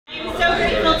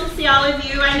all of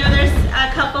you. I know there's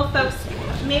a couple folks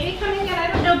maybe coming in,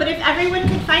 I don't know, but if everyone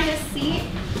could find a seat,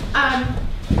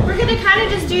 we're going to kind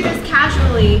of just do this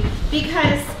casually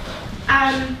because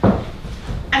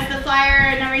as the flyer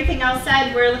and everything else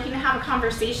said, we're looking to have a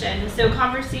conversation. So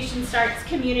conversation starts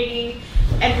community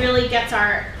and really gets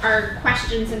our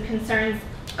questions and concerns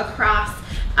across.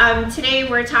 Today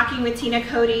we're talking with Tina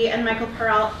Cody and Michael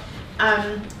Peralt,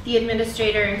 the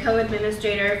administrator and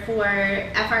co-administrator for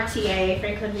FRTA,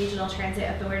 Franklin Regional Transit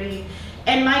Authority.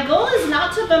 And my goal is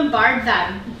not to bombard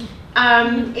them,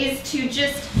 is to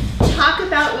just talk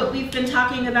about what we've been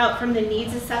talking about from the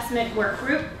needs assessment work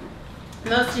group.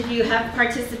 Most of you have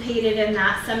participated in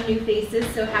that, some new faces,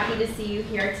 so happy to see you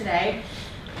here today.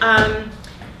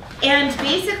 And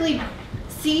basically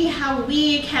see how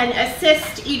we can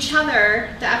assist each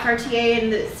other, the FRTA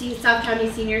and the South County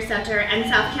Senior Center and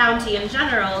South County in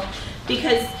general,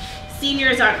 because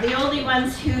seniors aren't the only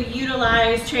ones who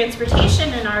utilize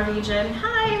transportation in our region.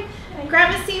 Hi,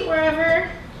 grab a seat wherever.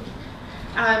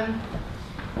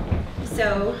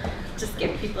 So just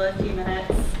give people a few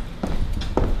minutes.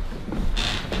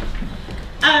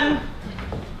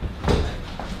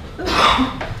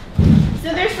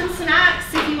 So there's some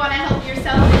snacks if you want to help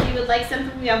yourself. If you would like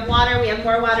something, we have water. We have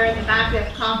more water in the back. We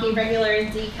have coffee, regular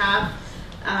and decaf.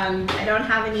 I don't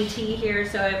have any tea here,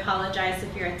 so I apologize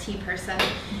if you're a tea person.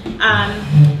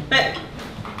 But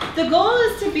the goal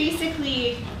is to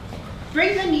basically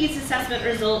bring the needs assessment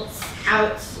results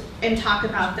out and talk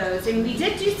about those. And we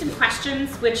did do some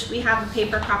questions, which we have a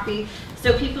paper copy,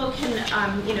 so people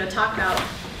can talk about.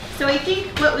 So I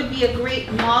think what would be a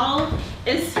great model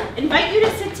is invite you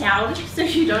to sit down so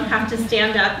you don't have to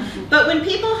stand up. But when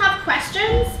people have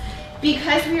questions,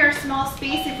 because we are a small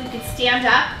space, if we could stand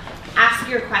up, ask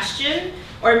your question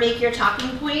or make your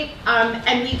talking point,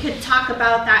 and we could talk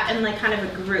about that in like kind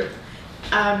of a group.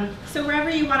 So wherever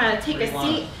you want to take a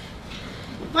seat,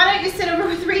 why don't you sit over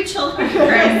with Rachel or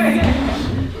Chris?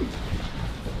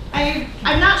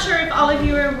 I'm not sure if all of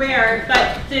you are aware,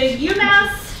 but the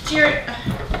UMass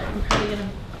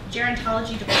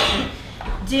Gerontology Department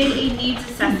did a needs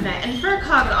assessment, and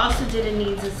FERCOG also did a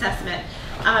needs assessment.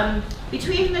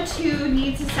 Between the two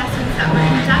needs assessments that were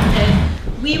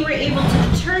conducted, we were able to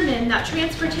determine that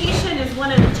transportation is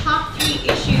one of the top 3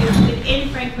 issues within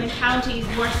Franklin County,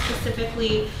 more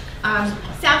specifically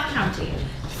South County.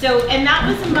 So, and that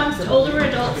was amongst older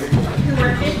adults who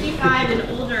were 55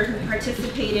 and older who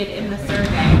participated in the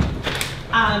survey.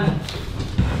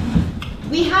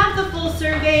 We have the full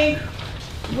survey.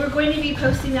 We're going to be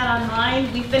posting that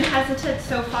online. We've been hesitant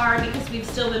so far because we've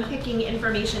still been picking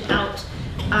information out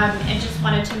and just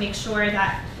wanted to make sure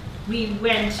that we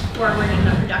went forward in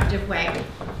a productive way.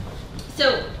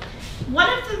 So one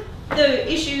of the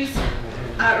issues,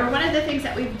 or one of the things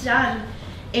that we've done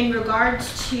in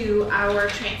regards to our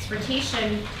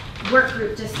transportation work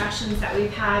group discussions that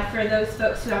we've had for those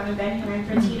folks who haven't been here, and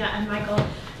for Tina and Michael.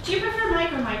 Do you prefer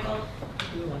Mike or Michael?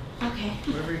 Okay.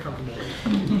 Whatever you're comfortable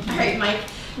with. All right, Mike.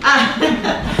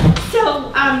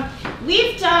 So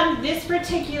we've done this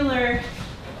particular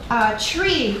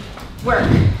tree work.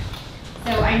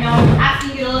 So I know I'm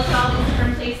asking you to look at all these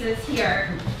different places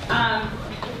here. I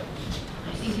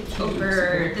think it's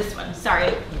over this one,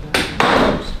 sorry.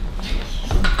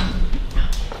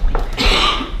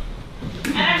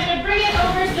 And I'm going to bring it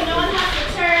over so no one has to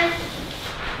turn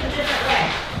a different way.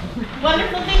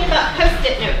 Wonderful thing about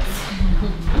Post-it notes.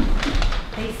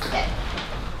 They stick.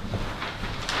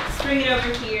 Let's bring it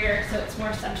over here so it's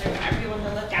more centered for everyone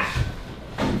to look at.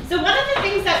 So one of the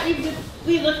things that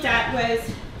we looked at was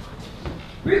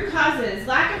root causes.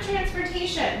 Lack of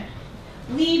transportation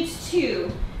leads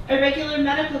to irregular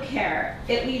medical care.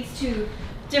 It leads to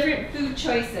different food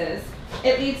choices.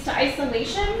 It leads to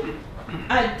isolation,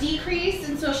 a decrease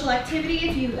in social activity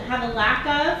if you have a lack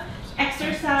of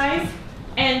exercise,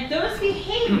 and those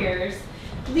behaviors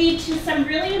lead to some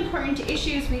really important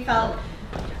issues we felt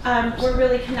were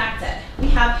really connected. We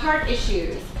have heart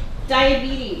issues,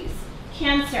 diabetes,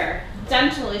 cancer,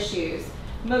 dental issues,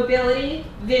 mobility,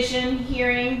 vision,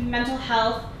 hearing, mental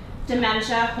health,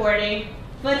 dementia, hoarding,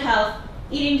 foot health,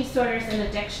 eating disorders, and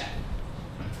addiction.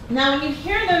 Now, when you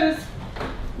hear those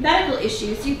medical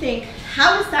issues, you think,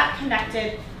 how is that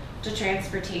connected to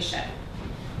transportation?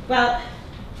 Well,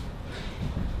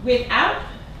 without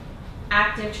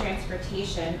active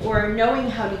transportation or knowing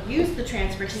how to use the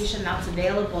transportation that's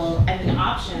available and the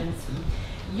options,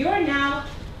 you're now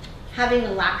having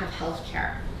a lack of health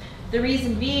care. The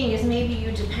reason being is maybe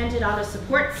you depended on a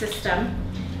support system,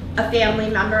 a family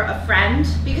member, a friend,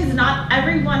 because not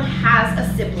everyone has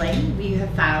a sibling, we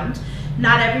have found.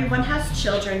 Not everyone has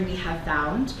children, we have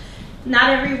found.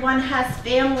 Not everyone has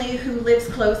family who lives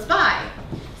close by.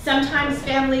 Sometimes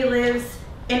family lives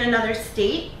in another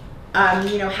state,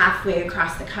 halfway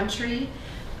across the country,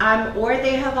 or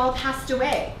they have all passed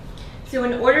away. So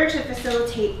in order to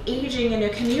facilitate aging in a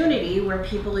community where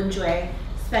people enjoy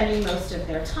spending most of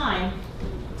their time,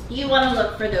 you want to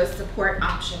look for those support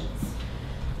options.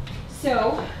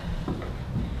 So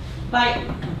by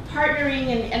partnering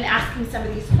and asking some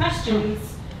of these questions,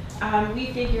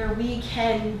 we figure we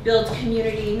can build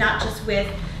community not just with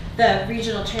the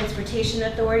regional transportation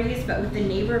authorities, but with the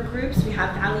neighbor groups. We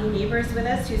have Valley Neighbors with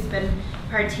us who's been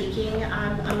partaking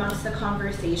amongst the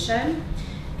conversation.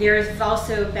 There's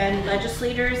also been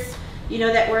legislators,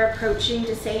 that we're approaching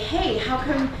to say, hey, how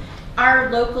come our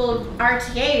local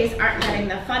RTAs aren't getting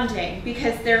the funding?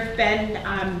 Because there have been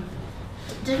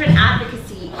different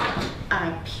advocacy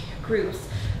groups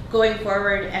going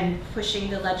forward and pushing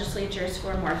the legislatures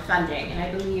for more funding. And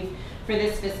I believe for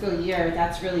this fiscal year,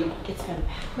 it's been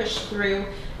pushed through.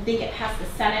 I think it passed the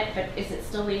Senate, but is it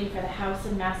still waiting for the House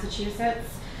in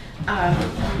Massachusetts?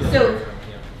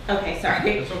 Okay,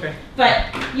 sorry. That's okay.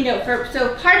 But,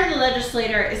 so part of the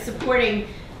legislator is supporting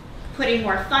putting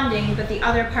more funding, but the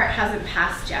other part hasn't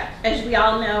passed yet. As we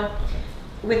all know,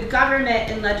 with government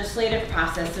and legislative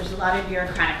process, there's a lot of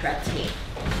bureaucratic red tape.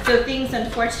 So things,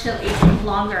 unfortunately, take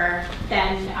longer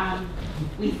than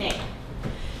we think.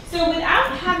 So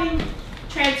without having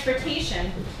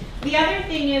transportation, the other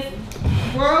thing is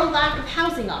rural lack of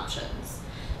housing options.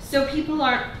 So people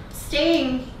aren't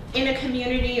staying in a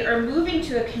community or moving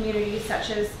to a community such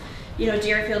as,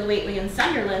 Deerfield, Whately, and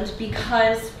Sunderland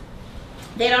because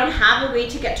they don't have a way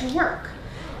to get to work.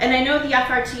 And I know the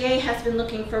FRTA has been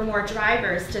looking for more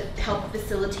drivers to help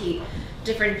facilitate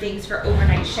different things for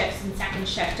overnight shifts and second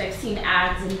shift. I've seen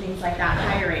ads and things like that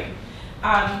hiring.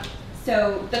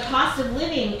 So the cost of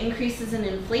living increases in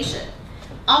inflation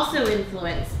also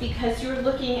influence because you're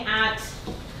looking at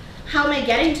how am I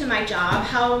getting to my job?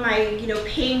 How am I,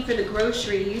 paying for the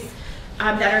groceries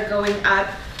that are going up?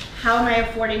 How am I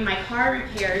affording my car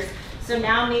repairs? So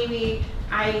now maybe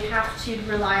I have to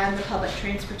rely on the public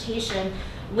transportation,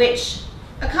 which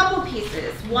a couple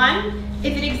pieces. One,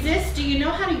 if it exists, do you know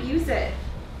how to use it?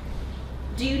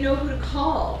 Do you know who to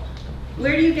call?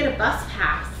 Where do you get a bus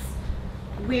pass?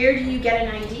 Where do you get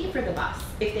an ID for the bus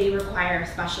if they require a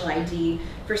special ID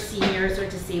for seniors or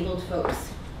disabled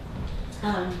folks?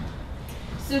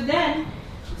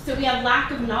 So we have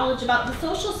lack of knowledge about the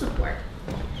social support.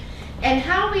 And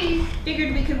how we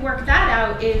figured we could work that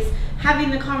out is having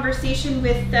the conversation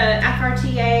with the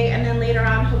FRTA and then later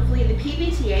on hopefully the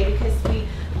PBTA, because we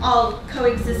all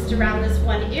coexist around this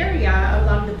one area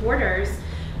along the borders.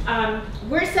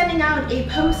 We're sending out a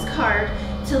postcard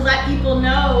to let people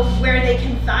know where they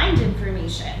can find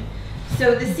information.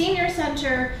 So the senior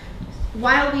center,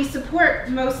 while we support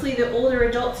mostly the older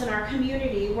adults in our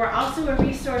community, we're also a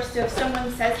resource to if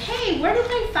someone says, hey, where did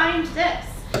I find this?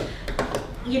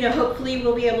 Hopefully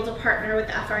we'll be able to partner with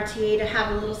the FRTA to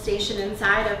have a little station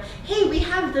inside of, hey, we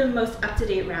have the most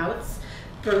up-to-date routes,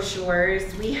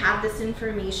 brochures, we have this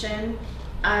information.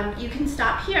 You can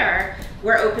stop here.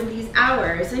 We're open these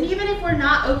hours. And even if we're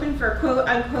not open for quote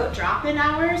unquote drop-in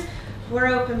hours, we're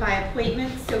open by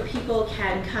appointment so people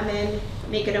can come in,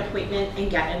 make an appointment, and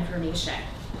get information.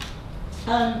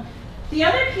 The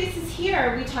other pieces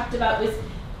here we talked about was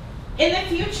in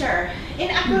the future,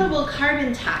 inequitable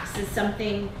carbon tax is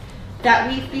something that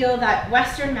we feel that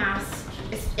Western Mass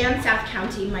and South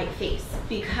County might face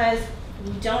because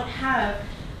we don't have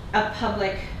a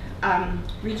public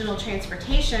regional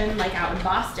transportation like out in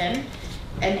Boston.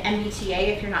 And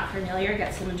MBTA, if you're not familiar,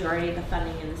 gets the majority of the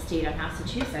funding in the state of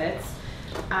Massachusetts.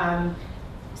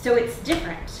 So it's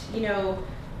different.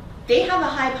 They have a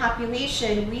high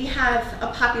population. We have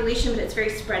a population, but it's very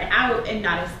spread out and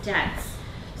not as dense.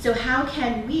 So how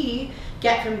can we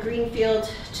get from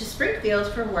Greenfield to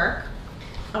Springfield for work,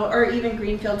 or even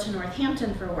Greenfield to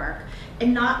Northampton for work,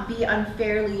 and not be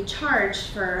unfairly charged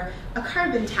for a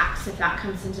carbon tax if that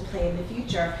comes into play in the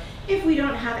future, if we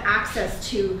don't have access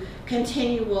to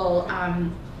continual,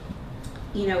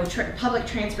 public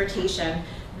transportation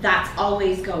that's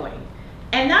always going.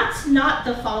 And that's not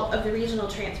the fault of the Regional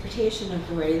Transportation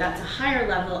Authority. That's a higher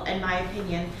level, in my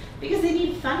opinion, because they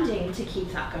need funding to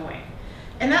keep that going.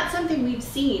 And that's something we've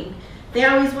seen. They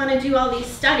always want to do all these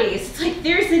studies. It's like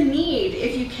there's a need.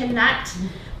 If you connect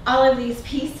all of these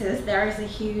pieces, there is a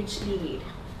huge need.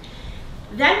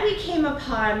 Then we came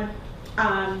upon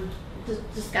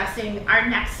discussing our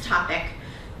next topic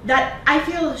that I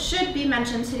feel should be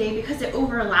mentioned today because it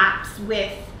overlaps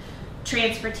with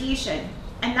transportation,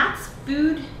 and that's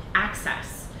food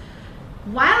access.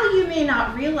 While you may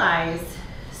not realize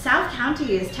South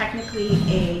County is technically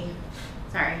in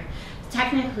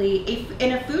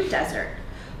a food desert.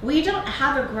 We don't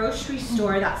have a grocery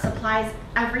store that supplies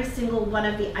every single one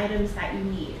of the items that you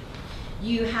need.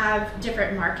 You have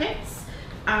different markets.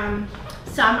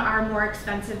 Some are more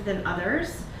expensive than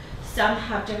others. Some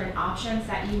have different options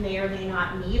that you may or may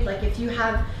not need. Like if you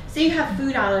have, say you have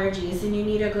food allergies and you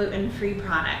need a gluten-free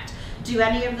product, do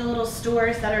any of the little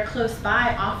stores that are close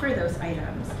by offer those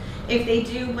items? If they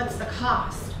do, what's the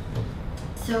cost?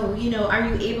 So, you know, are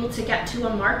you able to get to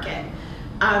a market?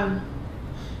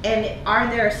 And are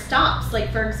there stops?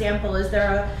 Like for example, is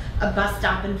there a bus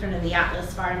stop in front of the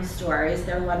Atlas Farm store? Is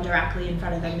there one directly in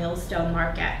front of the Millstone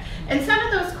Market? And some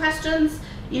of those questions,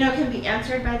 you know, can be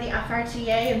answered by the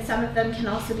FRTA, and some of them can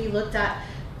also be looked at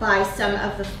by some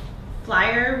of the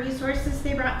flyer resources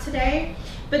they brought today.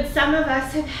 But some of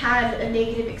us have had a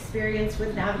negative experience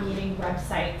with navigating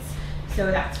websites,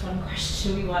 so that's one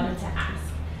question we wanted to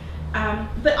ask.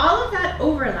 But all of that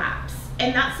overlaps,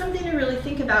 and that's something to really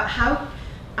think about. How,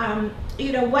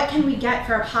 you know, what can we get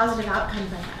for a positive outcome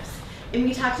from this? And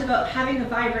we talked about having a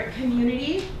vibrant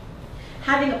community,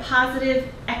 having a positive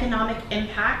economic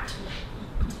impact,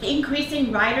 increasing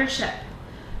ridership,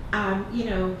 you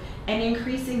know, and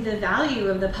increasing the value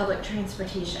of the public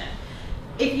transportation.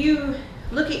 If you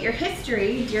look at your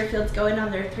history, Deerfield's going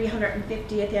on their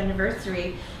 350th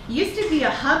anniversary, used to be a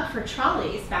hub for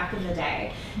trolleys back in the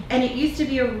day. And it used to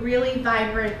be a really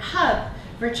vibrant hub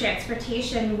for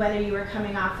transportation, whether you were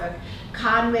coming off of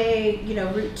Conway, you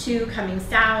know, Route 2 coming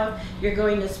south, you're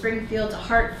going to Springfield to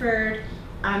Hartford,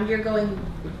 you're going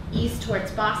east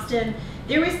towards Boston.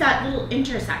 There was that little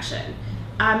intersection,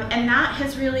 and that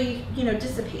has really, you know,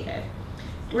 dissipated.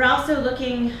 We're also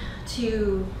looking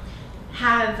to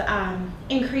have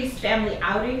increased family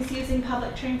outings using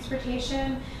public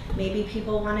transportation. Maybe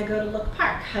people want to go to Look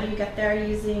Park. How do you get there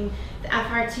using the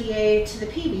FRTA to the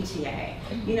PBTA?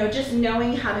 You know, just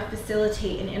knowing how to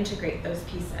facilitate and integrate those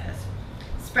pieces.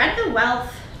 Spread the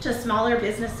wealth to smaller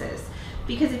businesses,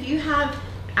 because if you have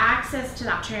access to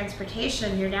that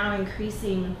transportation, you're now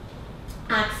increasing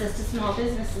access to small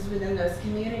businesses within those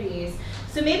communities.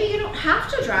 So maybe you don't have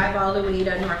to drive all the way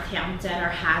to Northampton or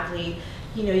Hadley.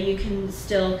 You know, you can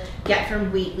still get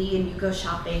from Whately and you go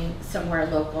shopping somewhere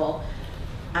local.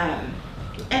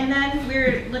 And then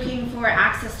we're looking for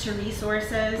access to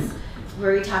resources,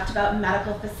 where we talked about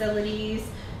medical facilities,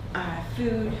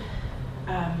 food,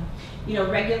 you know,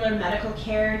 regular medical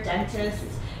care,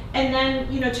 dentists, and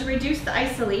then, you know, to reduce the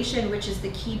isolation, which is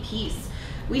the key piece.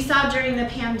 We saw during the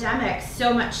pandemic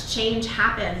so much change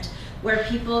happened where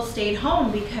people stayed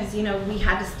home because, you know, we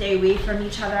had to stay away from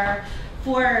each other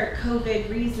for COVID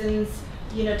reasons,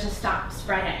 you know, to stop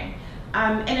spreading.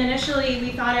 And initially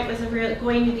we thought it was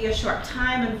going to be a short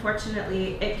time.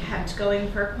 Unfortunately, it kept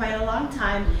going for quite a long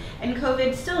time, and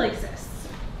COVID still exists.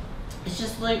 It's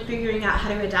just like figuring out how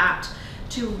to adapt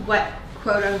to what,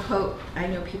 quote unquote, I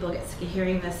know people get sick of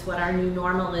hearing this, what our new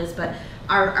normal is, but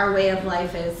our way of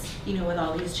life is, you know, with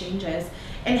all these changes.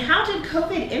 And how did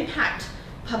COVID impact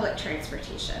public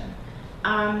transportation?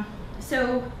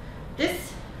 So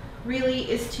this really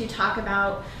is to talk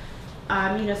about,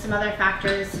 you know, some other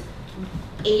factors.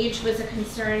 Age was a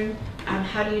concern.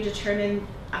 How do you determine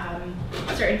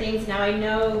certain things? Now I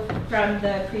know from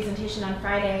the presentation on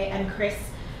Friday, and Chris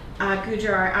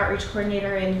Gujar, our outreach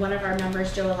coordinator, and one of our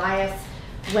members, Joe Elias,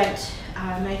 went,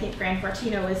 I think Fran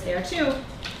Fortino was there too,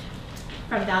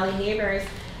 from Valley Neighbors.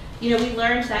 You know, we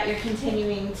learned that you're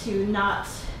continuing to not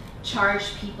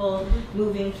charge people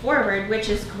moving forward, which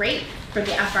is great for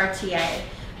the FRTA.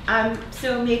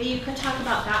 So maybe you could talk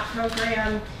about that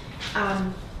program.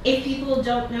 If people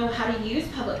don't know how to use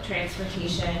public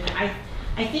transportation,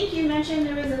 I think you mentioned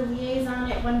there was a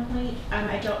liaison at one point.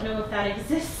 I don't know if that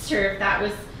exists or if that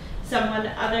was someone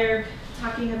other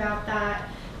talking about that,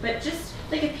 but just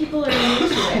like if people are new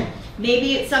to it,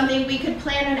 maybe it's something we could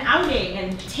plan an outing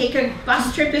and take a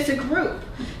bus trip as a group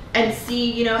and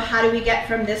see, you know, how do we get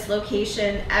from this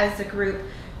location as a group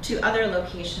to other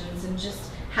locations, and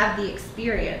just have the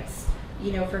experience,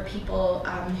 you know, for people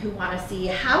who want to see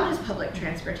how does public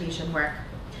transportation work.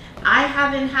 I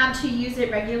haven't had to use it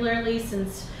regularly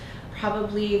since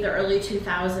probably the early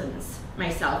 2000s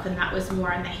myself, and that was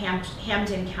more in the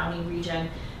Hampden County region.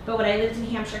 But when I lived in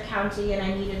Hampshire County and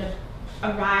I needed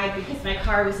a ride because my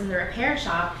car was in the repair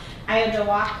shop, I had to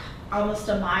walk almost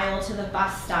a mile to the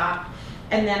bus stop,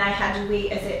 and then I had to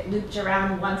wait as it looped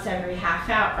around once every half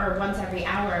hour or once every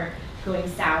hour going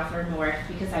south or north,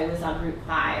 because I was on Route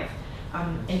 5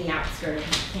 in the outskirts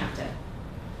of Hampton.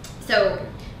 So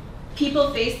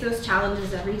people face those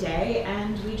challenges every day,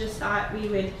 and we just thought we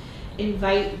would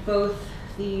invite both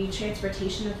the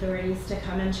transportation authorities to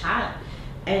come and chat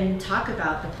and talk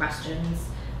about the questions.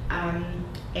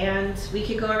 And we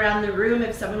could go around the room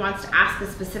if someone wants to ask a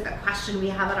specific question we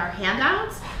have on our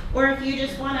handouts, or if you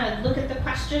just want to look at the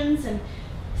questions and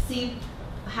see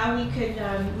how we could,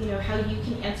 how you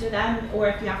can answer them, or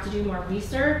if you have to do more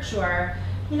research, or,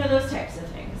 those types of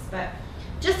things. But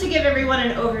just to give everyone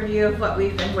an overview of what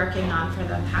we've been working on for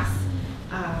the past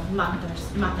month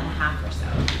and a half or so.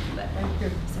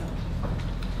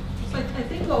 So I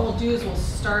think what we'll do is we'll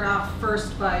start off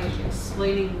first by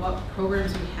explaining what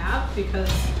programs we have, because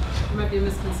there might be a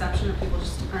misconception if people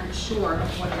just aren't sure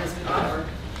of what it is we offer.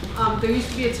 There used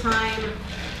to be a time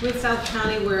with South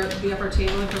County where the Upper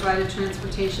Chamberlain provided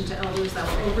transportation to elders that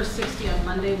were over 60 on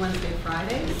Monday, Wednesday,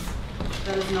 Fridays.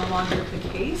 That is no longer the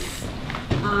case.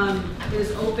 It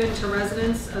is open to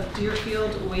residents of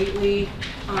Deerfield, Whately,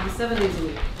 7 days a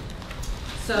week.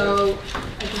 So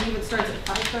I believe it starts at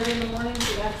 5:30 in the morning.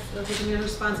 So that's the demand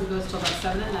response, and goes till about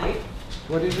 7 at night.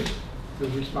 What is it? The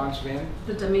response van?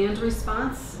 The demand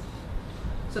response.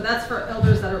 So that's for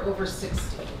elders that are over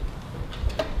 60.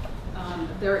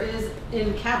 There is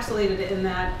encapsulated in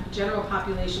that general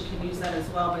population can use that as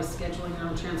well by scheduling their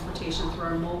own transportation through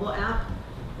our mobile app.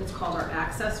 It's called our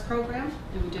Access program,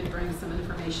 and we did bring some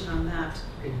information on that.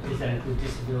 Does that include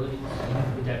disability?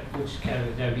 Which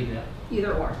category? That would be the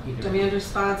Either or. Either. Demand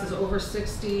response is over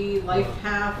 60, life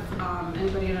path,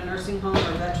 anybody in a nursing home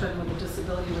or veteran with a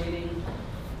disability rating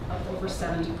of over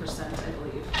 70%, I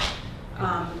believe.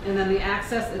 And then the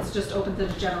access, it's just open to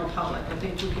the general public. I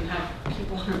think we can have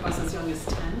people on our bus as young as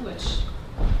 10, which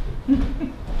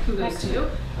kudos to you.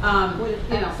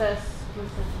 Access.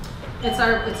 It's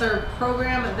our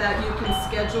program that you can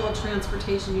schedule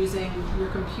transportation using your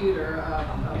computer,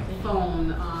 a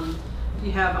phone. If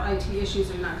you have IT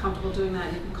issues or you're not comfortable doing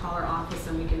that, you can call our office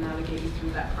and we can navigate you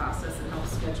through that process and help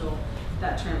schedule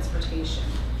that transportation.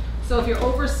 So if you're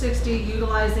over 60,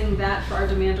 utilizing that for our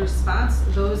demand response,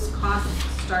 those costs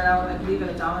start out, I believe,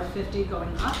 at $1.50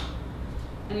 going up.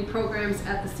 Any programs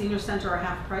at the senior center are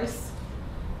half price.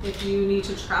 If you need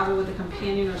to travel with a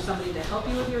companion or somebody to help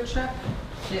you with your trip,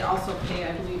 they also pay,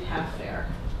 I believe, half fare.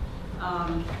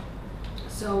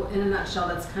 So in a nutshell,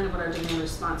 that's kind of what our demand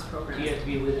response program Do is. you have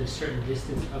to be within a certain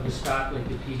distance of the stop, like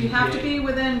the PDJ? You have to be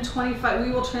within 25,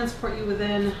 we will transport you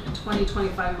within 20,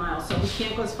 25 miles. So we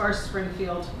can't go as far as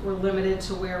Springfield. We're limited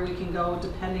to where we can go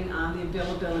depending on the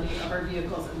availability of our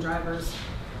vehicles and drivers.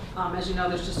 As you know,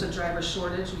 there's just a driver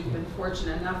shortage. We've been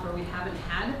fortunate enough where we haven't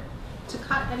had to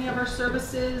cut any of our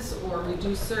services or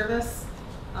reduce service.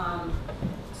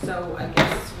 So I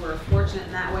guess we're fortunate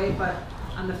in that way, but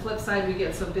on the flip side, we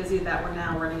get so busy that we're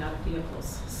now running out of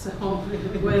vehicles. So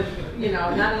with,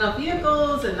 not enough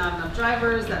vehicles and not enough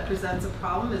drivers, that presents a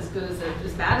problem. As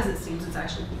bad as it seems, it's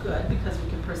actually good because we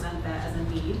can present that as a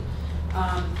need.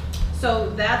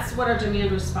 So that's what our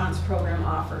demand response program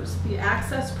offers. The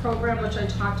access program, which I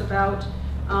talked about,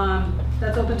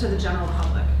 that's open to the general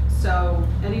public. So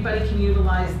anybody can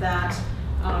utilize that.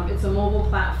 It's a mobile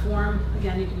platform.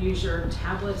 Again, you can use your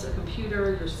tablets, a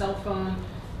computer, your cell phone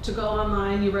to go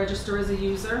online. You register as a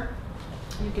user.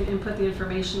 You can input the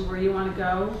information where you want to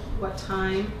go, what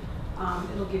time.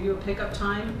 It'll give you a pickup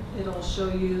time. It'll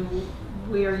show you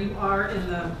where you are in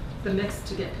the mix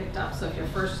to get picked up. So if you're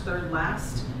first, third,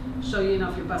 last, show you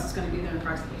if your bus is going to be there in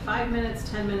approximately 5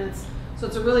 minutes, 10 minutes. So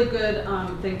it's a really good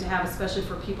thing to have, especially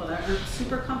for people that aren't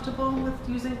super comfortable with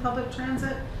using public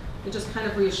transit. It just kind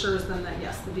of reassures them that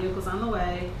yes, the vehicle's on the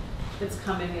way, it's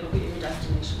coming, it'll be at your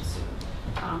destination soon.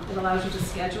 It allows you to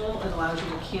schedule, it allows you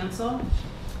to cancel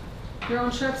your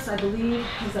own trips. I believe,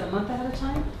 is that a month ahead of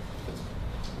time?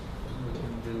 We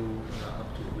can do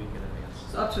up to a week in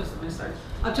advance. So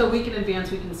up to a week in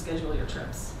advance we can schedule your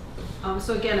trips.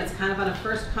 So again, it's kind of on a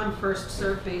first come, first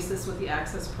served basis with the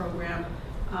Access program.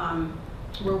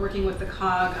 We're working with the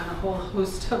COG on a whole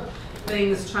host of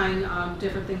things, trying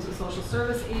different things with social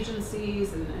service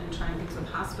agencies and trying things with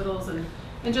hospitals and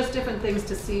just different things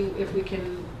to see if we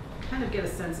can kind of get a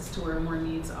sense as to where more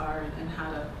needs are and how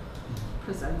to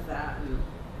present that,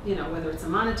 and whether it's a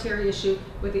monetary issue.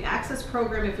 With the Access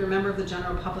program, if you're a member of the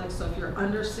general public, so if you're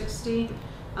under 60,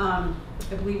 I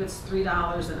believe it's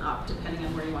 $3 and up depending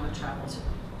on where you want to travel to.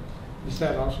 Is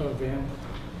that also a van?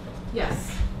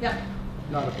 Yes. Yep.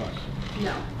 Not a bus?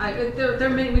 No.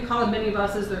 We call them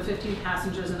minibuses. They're 15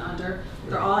 passengers and under.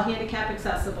 They're all handicap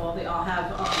accessible. They all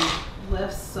have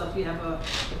lifts. So if you have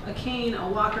a cane, a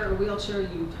walker, a wheelchair,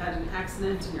 you've had an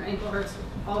accident and your ankle hurts,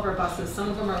 all of our buses, some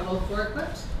of them are low floor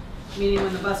equipped, meaning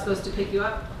when the bus goes to pick you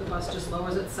up, the bus just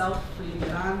lowers itself for you to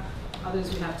get on.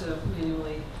 Others we have to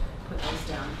manually put those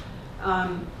down.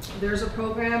 There's a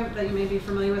program that you may be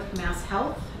familiar with, Mass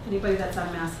Health. Anybody that's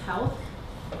on Mass Health,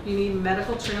 if you need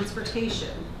medical transportation,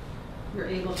 you're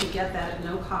able to get that at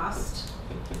no cost.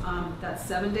 That's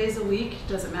 7 days a week.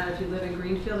 Doesn't matter if you live in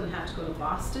Greenfield and have to go to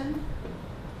Boston.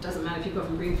 Doesn't matter if you go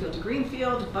from Greenfield to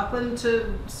Greenfield, Buckland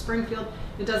to Springfield.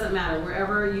 It doesn't matter.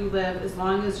 Wherever you live, as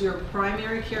long as your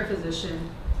primary care physician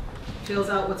fills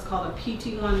out what's called a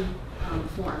PT1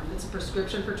 form. It's a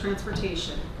prescription for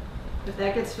transportation. If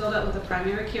that gets filled out with a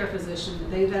primary care physician,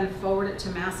 they then forward it to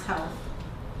Mass Health.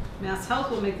 Mass Health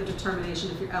will make the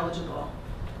determination if you're eligible.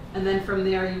 And then from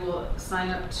there, you will sign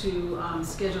up to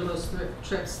schedule those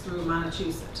trips through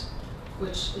Montechusett,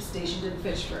 which is stationed in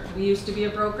Fitchburg. We used to be a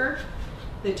broker.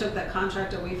 They took that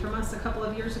contract away from us a couple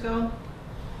of years ago.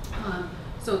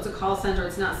 So it's a call center.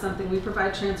 It's not something we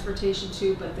provide transportation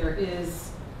to, but there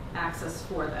is access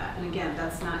for that. And again,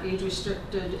 that's not age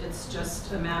restricted. It's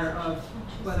just a matter of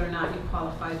whether or not you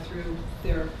qualify through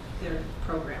their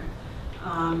program.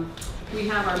 We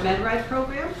have our MedRide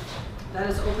program. That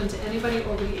is open to anybody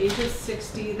over the age of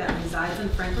 60 that resides in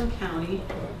Franklin County.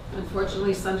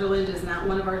 Unfortunately, Sunderland is not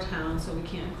one of our towns, so we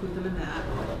can't include them in that.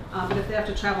 But if they have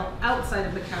to travel outside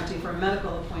of the county for a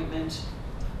medical appointment,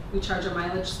 we charge a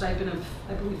mileage stipend of,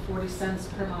 I believe, 40 cents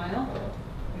per mile.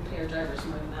 We pay our drivers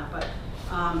more than that, but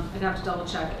I'd have to double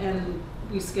check. And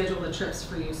we schedule the trips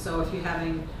for you. So if you're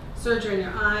having surgery in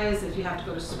your eyes, if you have to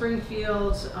go to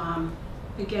Springfield,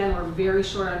 again, we're very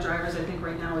short on drivers. I think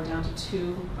right now we're down to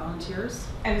 2 volunteers.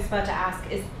 I was about to ask,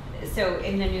 so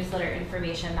in the newsletter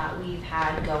information that we've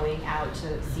had going out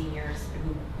to seniors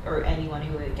or anyone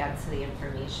who gets the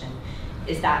information,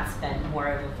 is that's been more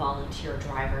of a volunteer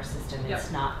driver system? Yep.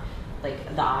 It's not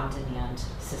like the on-demand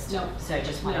system. No. So I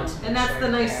just wanted to make And that's sure the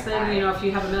to nice clarify. thing, you know, if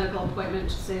you have a medical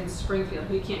appointment, say in Springfield,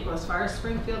 we can't go as far as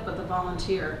Springfield, but the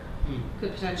volunteer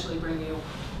could potentially bring you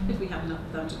if we have enough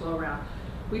of them to go around.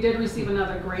 We did receive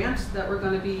another grant that we're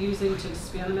going to be using to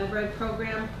expand the MedRide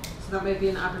program. So that might be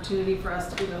an opportunity for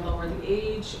us to either lower the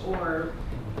age or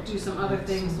do some other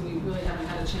things. We really haven't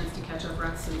had a chance to catch our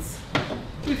breath since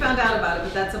we found out about it,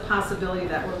 but that's a possibility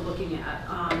that we're looking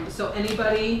at. So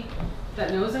anybody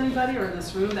that knows anybody or in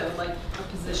this room that would like a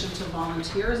position to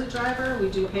volunteer as a driver, we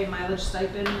do pay mileage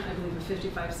stipend, I believe of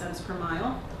 55 cents per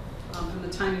mile, from the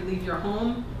time you leave your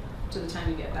home to the time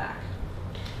you get back.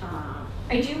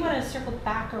 I do want to circle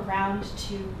back around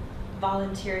to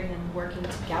volunteering and working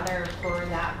together for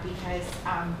that because,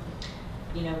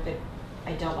 you know, but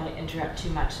I don't want to interrupt too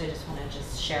much, so I just want to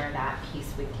just share that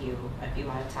piece with you if you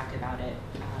want to talk about it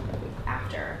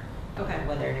after. Okay.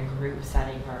 Whether in a group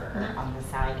setting or on the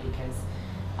side, because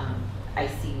I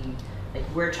see, like,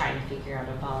 we're trying to figure out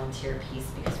a volunteer piece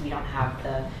because we don't have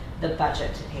the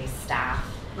budget to pay staff.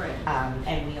 Right.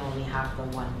 And we only have the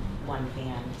one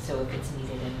van, so if it's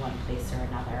needed in one place or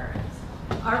another.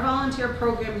 Our volunteer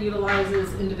program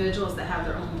utilizes individuals that have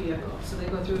their own vehicle. So they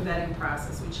go through a vetting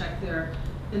process. We check their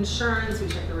insurance, we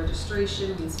check their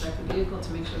registration, we inspect the vehicle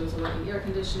to make sure there's working air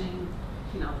conditioning,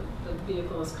 you know, the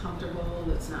vehicle is comfortable,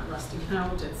 it's not rusting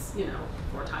out, it's, you know,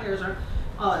 4 tires are,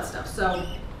 all that stuff. So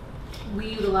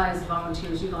we utilize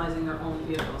volunteers utilizing their own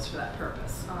vehicles for that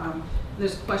purpose.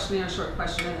 There's a questionnaire, short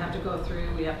questionnaire they have to go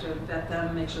through. We have to vet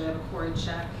them, make sure they have a quarry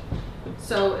check.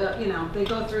 So, you know, they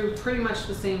go through pretty much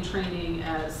the same training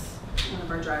as one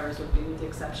of our drivers would be, with the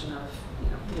exception of, you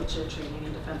know, wheelchair training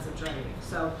and defensive driving.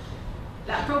 So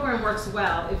that program works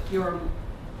well if you're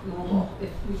mobile. If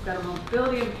you've got a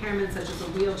mobility impairment, such as a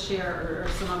wheelchair or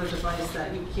some other device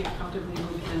that you can't comfortably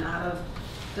move in and out of,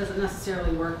 doesn't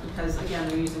necessarily work because, again,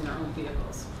 they're using their own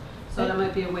vehicles. So that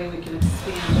might be a way we can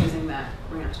expand using that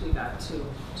grant we got to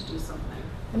do something.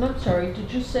 And I'm sorry, did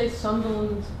you say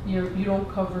Sunderland, you don't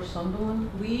cover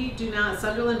Sunderland? We do not.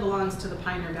 Sunderland belongs to the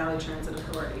Pioneer Valley Transit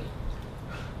Authority.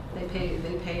 They pay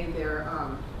their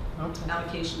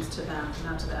allocations to them,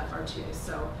 not to the FRTA.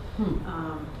 So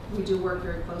we do work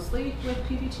very closely with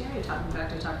PVTA. In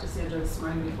fact, I talked to Sandra this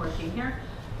morning before I came here.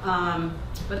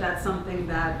 But that's something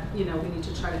that, you know, we need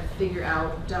to try to figure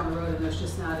out down the road, and there's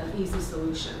just not an easy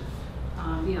solution.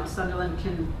 You know, Sunderland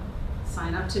can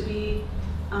sign up to be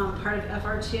part of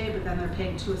FRTA, but then they're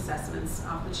paying 2 assessments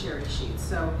off the cherry sheet.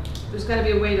 So there's got to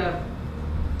be a way to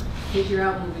figure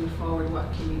out moving forward what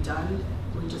can be done.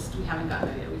 We haven't gotten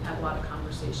it yet. We've had a lot of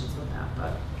conversations with that,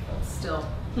 but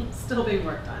it's still being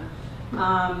worked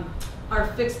on. Our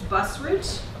fixed bus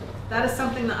route, that is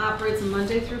something that operates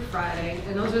Monday through Friday,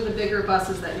 and those are the bigger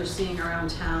buses that you're seeing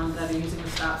around town that are using the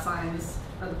stop signs,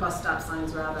 or the bus stop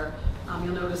signs rather.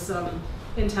 You'll notice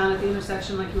in town at the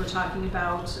intersection, like you were talking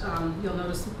about, you'll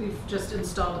notice we've just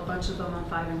installed a bunch of them on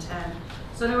 5 and 10.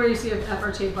 So anywhere you see a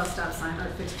FRTA bus stop sign, our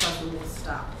fixed bus will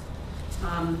stop.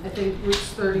 I think routes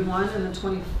 31 and the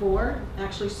 24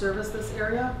 actually service this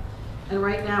area. And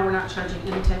right now, we're not charging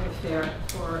any type of fare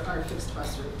for our fixed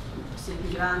bus route. So you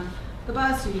can get on the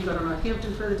bus, you can go to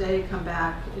Northampton for the day, come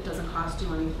back, it doesn't cost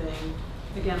you anything.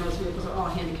 Again, those vehicles are all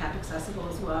handicap accessible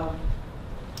as well.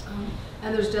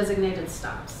 And there's designated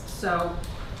stops. So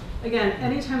again,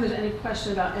 anytime there's any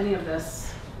question about any of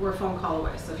this, we're a phone call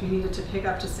away. So if you needed to pick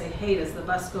up to say, hey, does the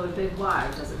bus go to Big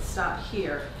Y? Does it stop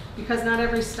here? Because not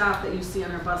every stop that you see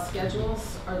on our bus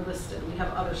schedules are listed. We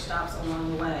have other stops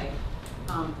along the way,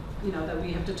 you know, that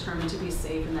we have determined to be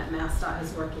safe, and that MassDOT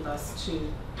has worked with us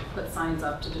to put signs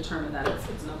up to determine that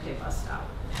it's an okay bus stop.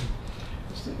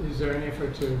 Is there any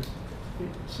effort to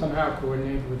somehow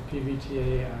coordinate with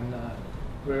PVTA on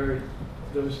where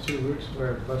those two routes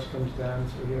where a bus comes down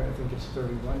through here, I think it's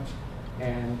 31,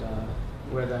 and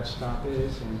where that stop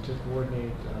is, and to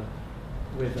coordinate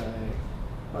with a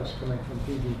bus coming from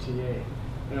PVTA?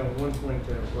 You know, at one point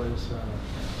there was a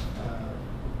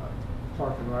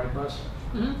park and ride bus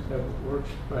that worked,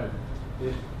 but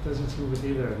it doesn't seem to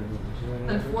be there anymore. Is there any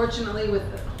effort? Unfortunately,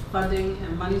 with funding,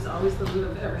 and money's always the root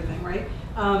of everything, right?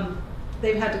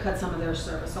 They've had to cut some of their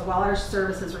service. So while our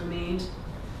service has remained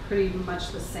pretty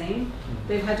much the same,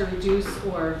 they've had to reduce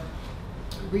or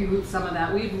reroute some of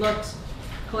that. We've looked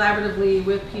collaboratively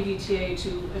with PVTA to,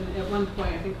 and at one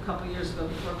point, I think a couple years ago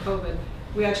before COVID,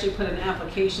 we actually put an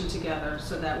application together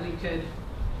so that we could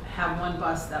have one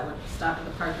bus that would stop at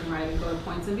the park and ride and go to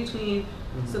points in between,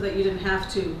 so that you didn't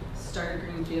have to start at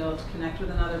Greenfield, connect with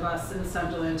another bus in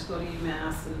Sunderland, go to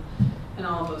UMass, and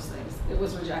all of those things. It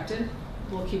was rejected.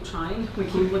 We'll keep trying. We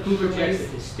keep looking for Rejects ways.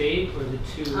 it, the state or the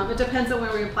two? It depends on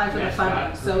where we apply for the MassDOT,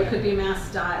 funding. So it okay. could be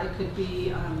MassDOT, it could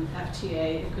be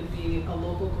FTA, it could be a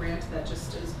local grant that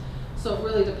just is, so it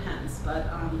really depends. But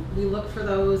we look for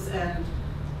those, and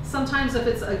sometimes if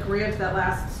it's a grant that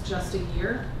lasts just a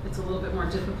year, it's a little bit more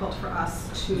difficult for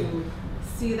us to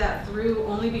see that through,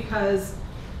 only because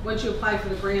once you apply for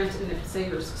the grant, and if say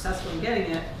you're successful in getting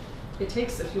it, it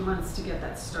takes a few months to get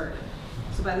that started.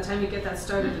 So by the time you get that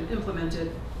started and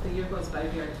implemented, the year goes by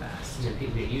very fast. And then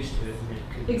people get used to it, and it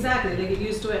could. Exactly, they get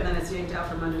used to it, and then it's yanked out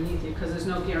from underneath you, because there's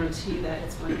no guarantee that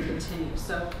it's going to continue.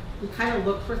 So we kind of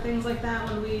look for things like that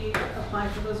when we apply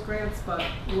for those grants, but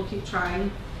we'll keep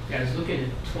trying. Yeah, I was looking at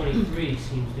 23,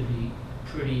 seems to be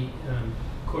pretty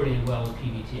coordinated well with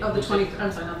PVTA. Oh, the 20, I'm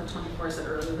sorry, not the 24, I said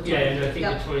earlier, the 20. Yeah, no, I think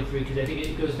Yep. the 23, because I think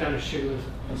it goes down to Sugarloaf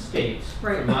Estates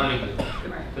Right. from Montague,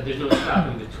 Right. but there's no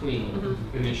stopping between.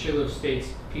 Mhm. And then Sugarloaf Estates,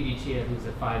 PVTA, I think it's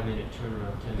a 5-minute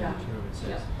turnaround, 10-minute Yeah. turnaround, it says.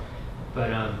 Yeah. But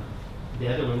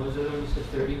the other one, what was the other one, you said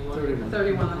 31? 31.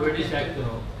 31 on Where does that Northampton.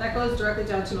 go? That goes directly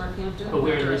down to Northampton. But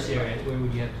where in this area, where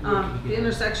would you have to, where could you The get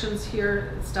intersections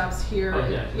here, it stops here. Oh,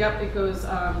 yeah. Yep, it goes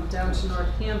down to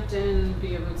Northampton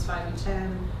via routes 5 and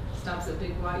 10, stops at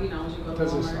Big Y, you know, as you go to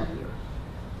Doesn't Walmart. stop here.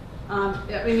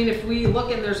 I mean, if we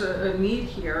look and there's a need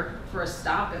here for a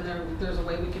stop, and there's a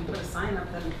way we can put a sign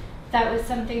up, then That was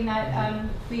something that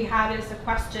we had as a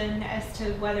question as to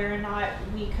whether or not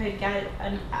we could get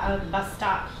a bus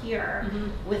stop here Mhm.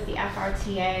 with the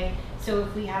FRTA. So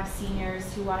if we have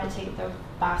seniors who want to take the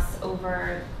bus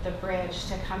over the bridge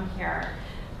to come here,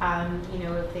 you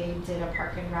know, if they did a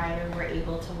park and ride or were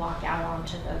able to walk out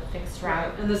onto the fixed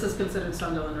route. and this is considered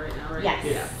Sunderland right now, right? Yes.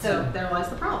 Yeah, so there lies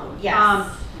the problem. Yes.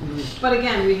 But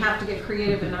again, we have to get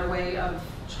creative in our way of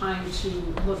trying to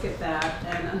look at that,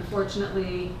 and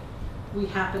unfortunately, we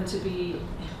happen to be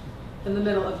in the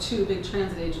middle of two big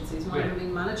transit agencies, one Right.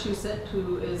 being Montechusett,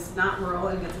 who is not rural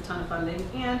and gets a ton of funding,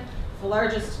 and the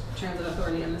largest transit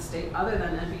authority in the state other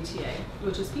than MBTA,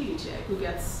 which is PVTA, who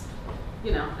gets,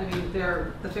 you know, I mean,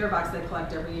 the fare box they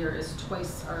collect every year is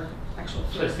twice our actual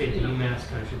fare. Plus they have the you know. UMass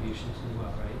contributions as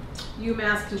well, right?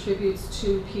 UMass contributes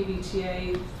to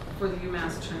PVTA for the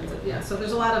UMass Transit, yeah, so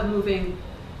there's a lot of moving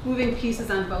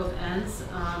pieces on both ends.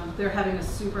 They're having a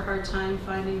super hard time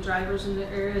finding drivers in the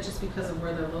area just because of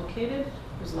where they're located.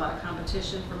 There's a lot of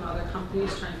competition from other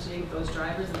companies trying to take those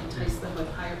drivers and entice them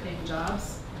with higher paying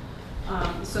jobs.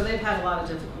 So they've had a lot of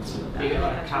difficulty with that. They get a lot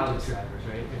They've of had college to- drivers,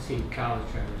 right? I've seen college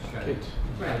drivers driving. Kids.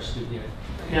 Right. College student,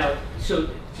 yeah. Now, so,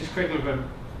 just correct me if I'm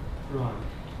wrong.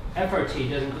 FRT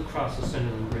doesn't go across the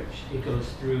Sunderland Bridge. It goes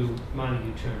through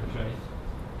Montague Turns, right?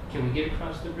 Can we get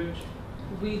across the bridge?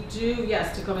 We do,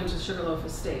 yes, to go into Sugarloaf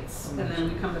Estates, and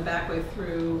then we come the back way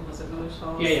through, was it Miller's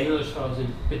Falls? Yeah, Miller's Falls,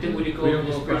 and, but then would it go We over don't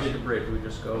this go across bridge? the bridge, we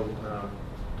just go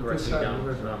directly side of down the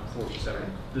river.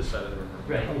 47, this side of the river.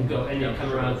 Right, and go, and then Down come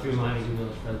the around road. through Montague,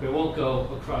 Miller's Falls, but it won't go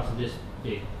across this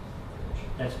big bridge.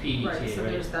 That's PVTA, Right, so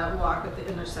right? there's that walk at the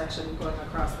intersection going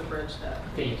across the bridge that.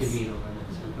 That you could is- meet over on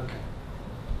that side, Mhm.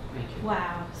 okay. Thank you.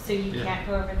 Wow, so you Yeah. can't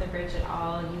go over the bridge at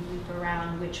all, you loop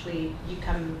around, which way, you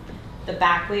come the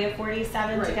back way of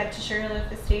 47 to Right. get to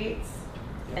Sugarloaf Estates,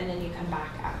 and then you come back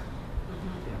up.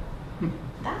 Mhm.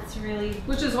 That's really,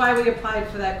 Which is why we applied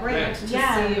for that grant, Right. to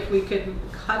Yeah. see if we could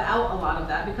cut out a lot of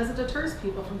that, because it deters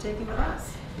people from taking the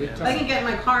bus. Yeah. If I can get in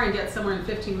my car and get somewhere in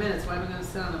 15 minutes, why am I gonna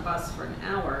sit on a bus for an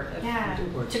hour? yeah,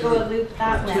 Or to two. go a loop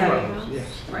that Two way. hours, yes.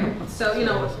 Right, so, you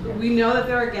know, we know that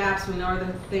there are gaps, we know there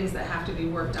are things that have to be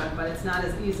worked on, but it's not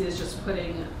as easy as just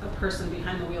putting a person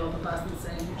behind the wheel of the bus and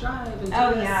saying, drive and do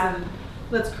Oh, this, yeah. and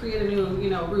let's create a new, you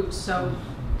know, route, so,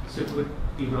 So it would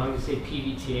be wrong to say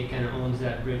PVTA kind of owns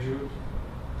that bridge route?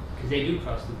 Because they do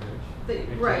cross the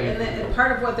bridge. right, and then, and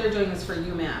part of what they're doing is for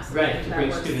UMass. Right, if to that bring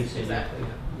works- students in. Exactly. Yeah.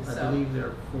 I So- believe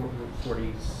they're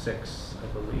 46, I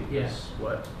believe, Yeah. is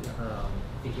what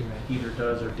I think you're right. either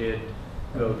does or did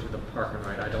go to the park and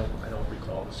ride. I don't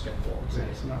recall the schedule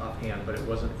Right. offhand, but it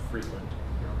wasn't frequent.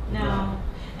 No,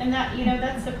 and that, you know,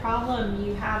 that's the problem.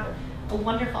 You have a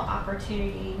wonderful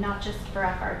opportunity, not just for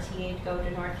FRTA to go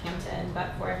to Northampton,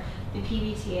 but for the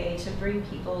PVTA to bring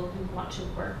people who want to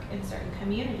work in certain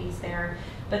communities there,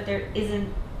 but there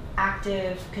isn't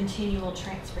active, continual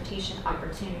transportation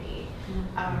opportunity.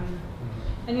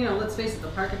 And you know, let's face it, the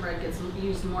park and ride gets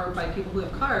used more by people who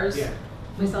have cars, Yeah.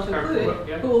 myself Car- included,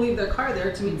 yeah. who will leave their car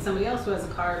there to meet somebody else who has a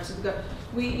car to go.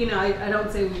 We, you know, I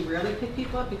don't say we rarely pick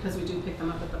people up because we do pick them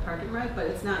up at the park and ride, but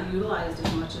it's not utilized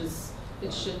as much as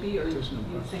it should be or There's no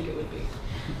you'd bus. think it would be.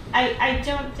 I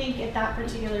don't think at that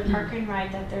particular park and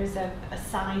ride that there's a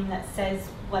sign that says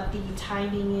what the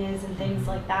timing is and things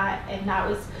like that. And that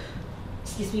was,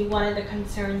 excuse me, one of the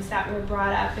concerns that were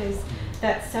brought up is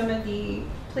that some of the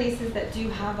places that do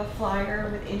have a flyer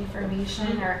with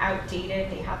information are outdated.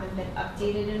 They haven't been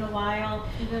updated in a while.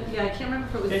 Yeah, I can't remember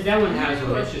if it was. That one has you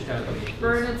one, or it's just outdated.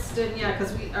 Bernardston, yeah,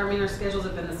 because our schedules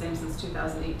have been the same since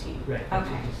 2018. Right.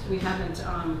 Okay. We haven't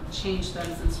changed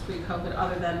them since pre-COVID,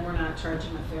 other than we're not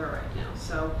charging a fare right now.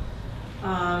 So,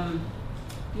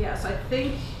 yeah, so I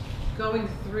think going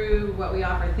through what we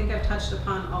offer, I think I've touched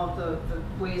upon all the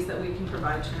ways that we can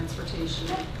provide transportation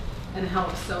and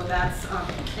help. So that's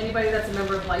anybody that's a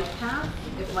member of LifePath.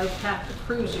 If LifePath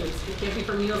approves you, it can't be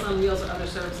for Meals on Wheels or other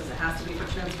services. It has to be for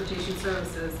transportation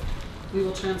services. We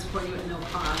will transport you at no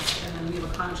cost, and then we have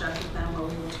a contract with them where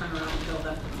we will turn around and bill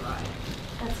them for the ride.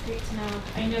 That's great to know.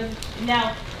 I know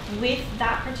now with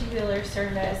that particular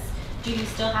service, do you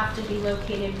still have to be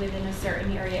located within a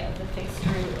certain area of the fixed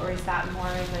route, or is that more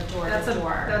of a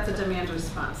door-to-door? That's a demand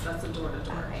response. That's a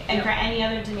door-to-door. Okay. And Yep. for any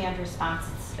other demand response,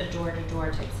 it's a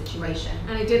door-to-door type situation.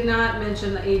 And I did not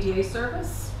mention the ADA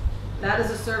service. That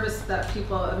is a service that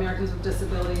people, Americans with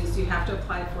disabilities, you have to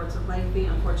apply for. It's a lengthy,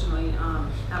 unfortunately,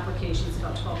 application. It's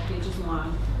about 12 pages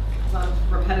long. A lot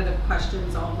of repetitive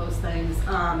questions, all those things.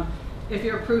 If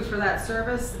you're approved for that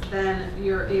service, then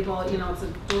you're able, you know, it's a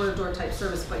door-to-door type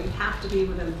service, but you have to be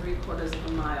within 3/4 of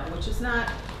a mile, which is not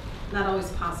always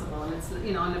possible. And it's,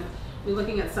 you know, and if you're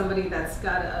looking at somebody that's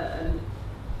got an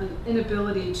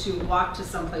inability to walk to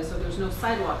someplace, or there's no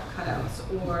sidewalk cutouts,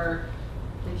 or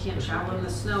they can't travel in the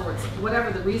snow, or it's,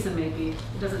 whatever the reason may be,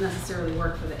 it doesn't necessarily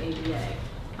work for the ADA.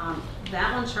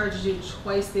 That one charges you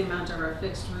twice the amount of our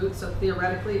fixed route, so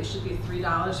theoretically it should be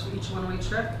 $3 for each one-way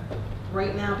trip.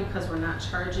 Right now, because we're not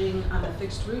charging on the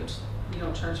fixed route, we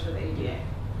don't charge for the ADA.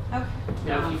 Okay.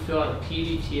 Now, if you fill out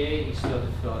PVTA, you still have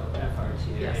to fill out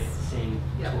FRTA, Yes. right? It's the same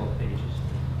Yep. 12 pages.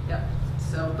 Yep,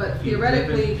 so, but If you live in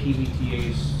theoretically,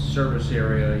 PVTA's service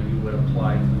area, you would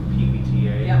apply through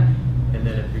PVTA. Yep. And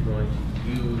then if you're going to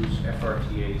use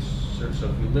FRTA's, so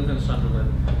if you live in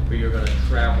Sunderland, but you're going to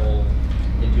travel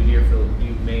into Deerfield,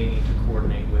 you may need to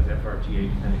coordinate with FRTA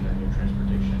depending on your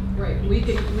transportation. right, we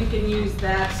can use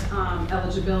that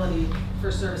eligibility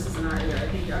for services in our area. I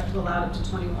think you're allowed up to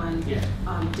 21 Yeah.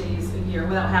 days a year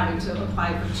without having to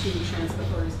apply for 2 transit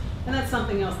authorities. And that's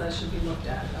something else that should be looked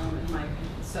at, in my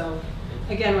opinion. So,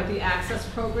 again, with the access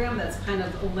program, that's kind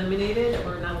of eliminated,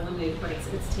 or not eliminated, but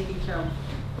it's taking care of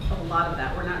a lot of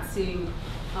that. We're not seeing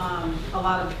a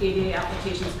lot of ADA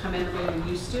applications come in the way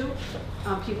we used to.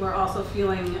 People are also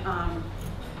feeling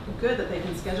good that they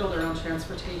can schedule their own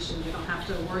transportation. They don't have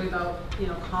to worry about, you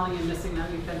know, calling and missing them.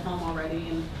 You've been home already,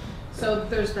 and so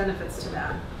there's benefits to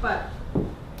that. But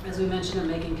as we mentioned, and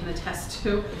Megan can attest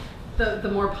to, the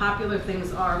more popular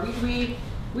things are,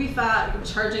 we thought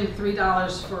charging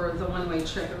 $3 for the one-way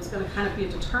trip, it was going to kind of be a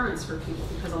deterrence for people,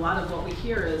 because a lot of what we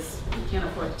hear is we can't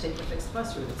afford to take the fixed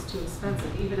bus route. It's too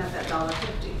expensive, even at that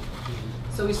 $1.50.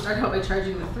 So we started out by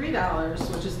charging the $3,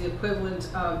 which is the equivalent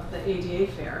of the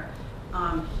ADA fare.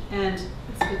 And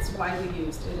it's widely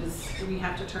used. We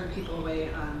have to turn people away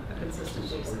on a consistent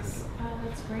basis. Oh,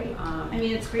 that's great. I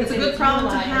mean, it's great. It's a that good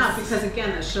problem to have utilized. because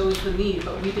again, that shows the need,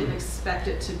 but we didn't expect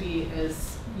it to be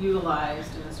as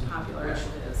utilized and as popular as it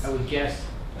is. I would guess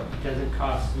it doesn't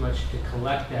cost much to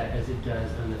collect that as it does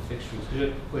on the fixed routes.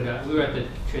 'Cause we were at the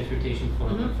transportation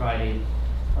forum on Mhm. Friday, and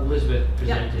Elizabeth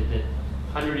presented that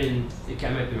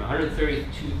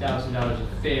 $132,000 of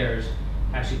fares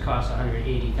actually costs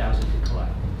 $180,000 to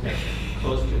collect. Is that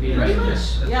close to being Pretty right?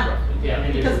 much, That's yeah. roughly. Yeah,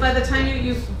 and Because there's- by the time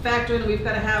you factor in, we've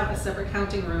got to have a separate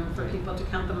counting room for people to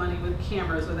count the money with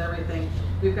cameras, with everything.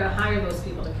 We've got to hire those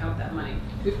people to count that money.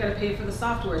 We've got to pay for the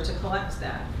software to collect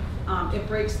that. It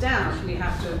breaks down. We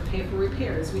have to pay for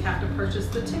repairs. We have to purchase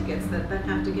the tickets that then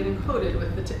have to get encoded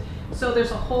with the so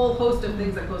there's a whole host of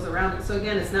things that goes around it. So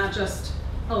again, it's not just,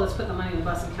 oh, let's put the money in the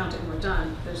bus and count it and we're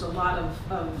done. There's a lot of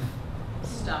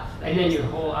stuff. that And then goes your in.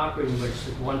 whole operating budget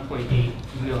is 1.8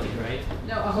 million, right?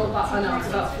 No, a whole lot, no, it's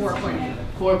about 4.8.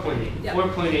 4.8. Yep.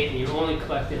 4.8, and you're only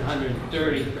collecting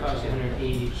 130, it costs you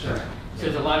 180. Sure. So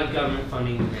there's a lot of government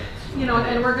funding in grants. You know,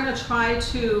 and we're gonna try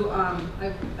to,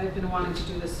 I've been wanting to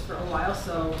do this for a while,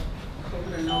 so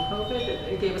COVID or no COVID,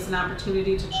 it gave us an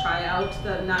opportunity to try out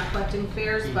the not collecting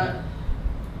fares, but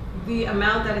the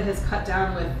amount that it has cut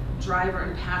down with driver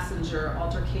and passenger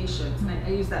altercations, and I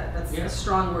use that, that's Yeah. a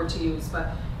strong word to use,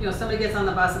 but, you know, somebody gets on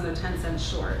the bus and they're 10 cents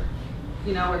short,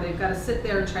 you know, or they've gotta sit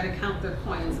there and try to count their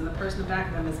coins, and the person in back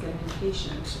of them is getting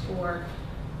impatient, or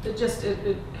it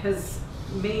has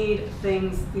made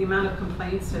things, the amount of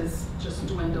complaints has just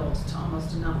dwindled to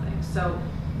almost nothing. So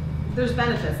there's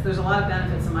benefits, there's a lot of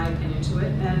benefits in my opinion to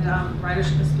it, and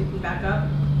ridership is picking back up,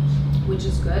 which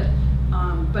is good.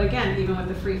 But again, even with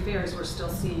the free fares, we're still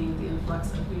seeing the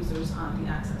influx of users on the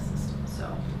access system,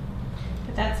 so.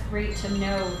 But that's great to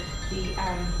know the,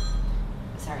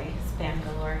 sorry, spam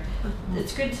galore.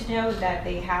 It's good to know that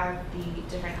they have the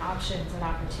different options and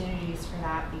opportunities for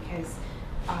that because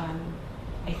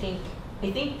I think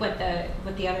what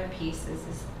the other piece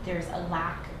is there's a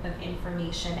lack of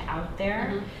information out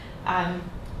there.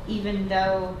 Even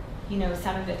though, you know,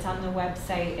 some of it's on the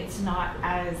website, it's not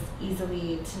as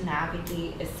easily to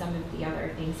navigate as some of the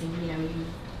other things. And, you know,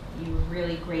 you were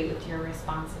really great with your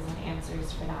responses and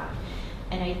answers for that.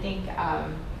 And I think,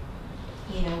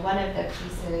 you know, one of the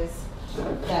pieces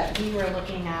that we were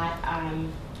looking at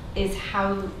is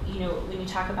how, you know, when you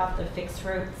talk about the fixed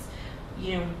routes,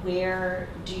 you know, where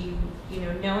do you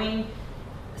know, knowing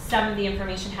some of the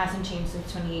information hasn't changed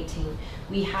since 2018.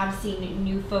 We have seen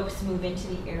new folks move into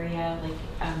the area, like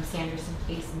Sanderson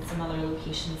Place and some other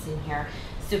locations in here.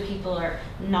 So people are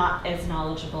not as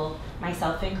knowledgeable,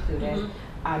 myself included,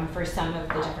 for some of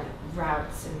the different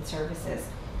routes and services.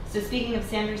 So speaking of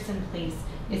Sanderson Place,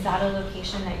 is that a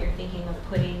location that you're thinking of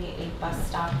putting a bus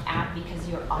stop at because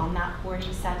you're on that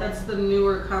 47? That's the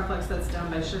newer complex that's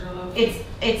down by Sugarloaf.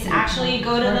 It's actually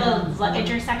go to the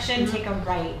intersection, take a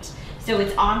right. So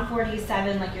it's on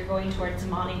 47, like you're going towards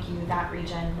Montague, that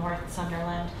region, North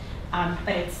Sunderland.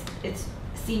 But it's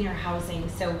senior housing,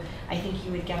 so I think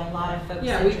you would get a lot of folks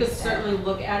Yeah, we could interested. certainly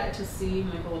look at it to see,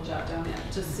 Michael will jot down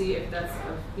that, to see if that's,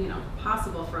 you know,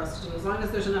 possible for us to do, as long as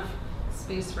there's enough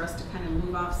space for us to kind of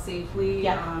move off safely.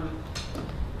 Yeah.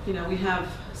 You know, we have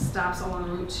stops along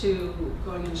Route 2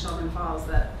 going in Shelburne Falls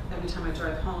that every time I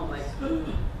drive home, like,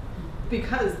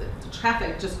 because the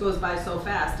traffic just goes by so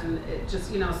fast, and it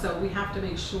just, you know, so we have to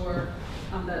make sure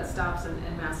that it stops, and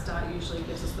MassDOT usually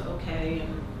gives us the okay,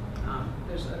 and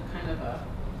there's a kind of a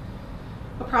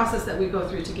process that we go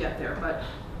through to get there, but.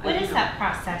 What is that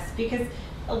process? Because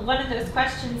one of those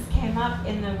questions came up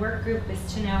in the work group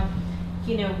is to know,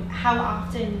 you know, how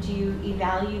often do you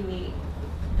evaluate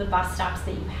the bus stops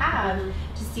that you have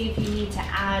to see if you need to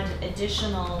add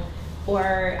additional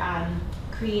or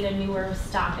create a newer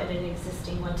stop at an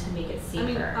existing one to make it safer? I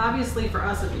mean, obviously for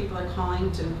us, if people are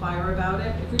calling to inquire about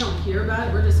it, if we don't hear about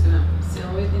it, we're just gonna sail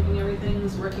away thinking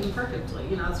everything's working perfectly.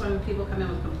 You know, that's why when people come in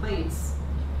with complaints,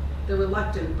 they're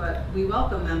reluctant, but we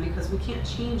welcome them because we can't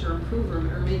change or improve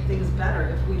or make things better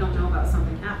if we don't know about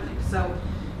something happening. So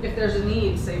if there's a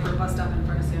need, say for a bus stop in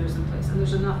front of Sanderson Place, and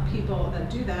there's enough people that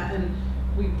do that, and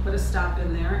we put a stop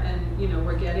in there, and you know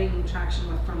we're getting traction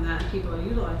from that, and people are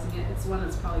utilizing it, it's one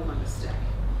that's probably going to stick.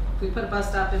 If we put a bus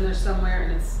stop in there somewhere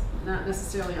and it's not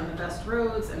necessarily on the best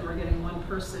roads, and we're getting one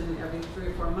person every 3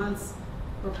 or 4 months,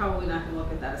 we're probably not going to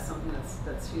look at that as something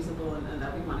that's feasible and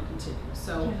that we want to continue.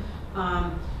 So,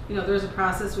 you know, there's a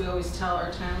process. We always tell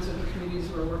our towns or the communities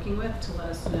we're working with to let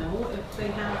us know if they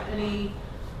have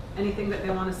anything that they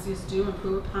want to see us do,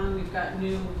 improve upon. We've got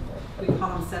new, we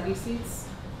call them 70 seats,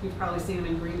 You've probably seen them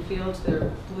in Greenfield.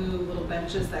 They're blue little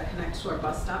benches that connect to our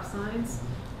bus stop signs.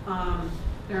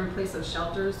 They're in place of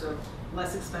shelters. They're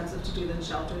less expensive to do than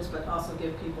shelters, but also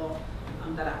give people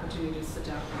that opportunity to sit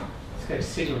down. It's got a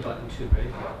signal button too,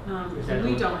 right? Is that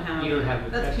We the- don't have. You don't have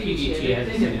it. That's That PVTA. has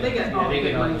a They signal. get Yeah, all they the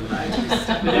get all money the for money. IT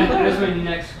stuff. But that's my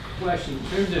next question. In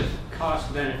terms of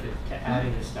cost benefit to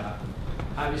adding a stop,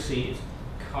 obviously it's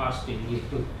costing you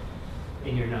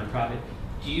in your nonprofit.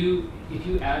 Do you, if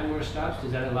you add more stops,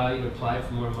 does that allow you to apply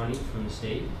for more money from the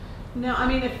state? No, I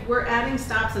mean, if we're adding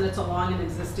stops and it's along an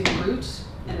existing route,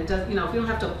 and it does, you know, if you don't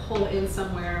have to pull in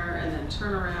somewhere and then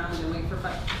turn around and wait for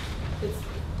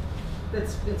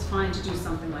it's fine to do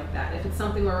something like that. If it's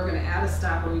something where we're gonna add a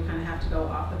stop where we kinda have to go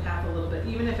off the path a little bit,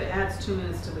 even if it adds 2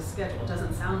 minutes to the schedule, it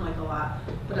doesn't sound like a lot,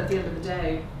 but at the end of the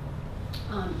day,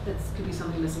 it could be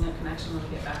somebody missing a connection when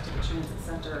we get back to the transit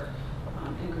center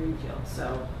in Greenfield,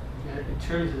 so. In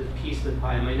terms of the piece of the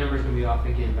pie, my number's gonna be off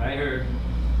again, but I heard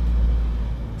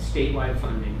statewide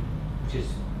funding, which is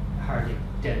hard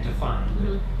to find.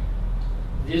 But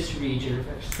this region,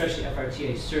 especially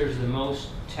FRTA, serves the most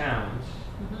towns,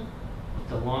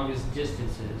 the longest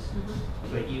distances,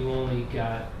 but you only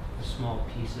got a small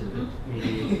piece of it,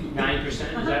 maybe 9%,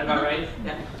 is that about right?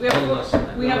 Yeah,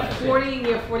 we Yeah. have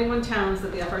 41 towns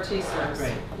that the FRTA serves.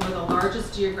 Right. We're the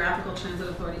largest geographical transit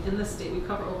authority in the state. We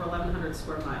cover over 1,100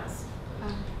 square miles.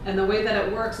 And the way that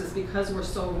it works is because we're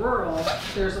so rural,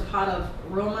 there's a pot of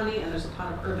rural money and there's a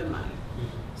pot of urban money.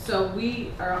 So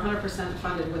we are 100%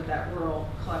 funded with that rural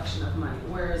collection of money,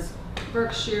 whereas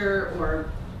Berkshire or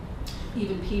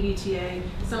even PVTA,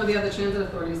 some of the other transit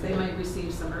authorities, they might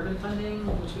receive some urban funding,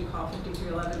 which we call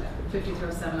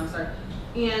 5307, I'm sorry,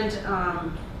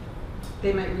 and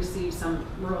they might receive some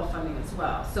rural funding as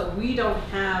well. So we don't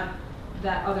have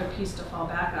that other piece to fall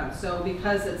back on. So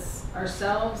because it's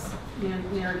ourselves,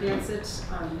 Narragansett,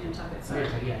 Nantucket, sorry,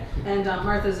 Yeah. and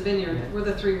Martha's Vineyard, Yeah. we're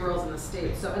the 3 rurals in the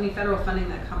state. So any federal funding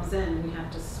that comes in, we have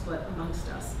to split amongst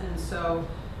us. And so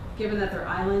given that they're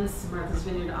islands, Martha's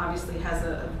Vineyard obviously has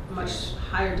a much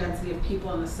higher density of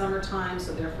people in the summertime,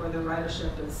 so therefore their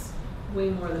ridership is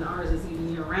way more than ours is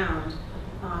even year round.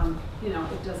 You know,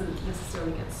 it doesn't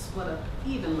necessarily get split up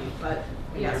evenly, but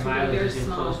And yes, your we're mileage very is in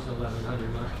small. close to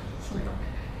 1,100 miles.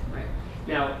 Right.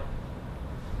 Now,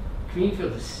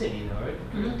 Greenfield's a city though,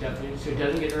 right? Mhm. Definitely. So it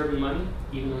doesn't get urban money,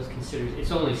 even though it's considered,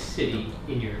 it's only city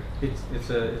in your, It's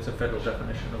a federal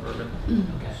definition of urban.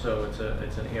 okay. So it's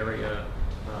an area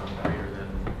greater than,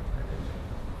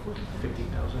 I think,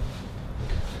 50,000.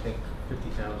 I think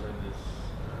 50,000 is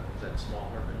that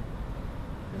small urban.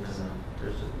 And then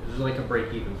there's like a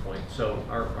break-even point. So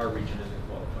our region isn't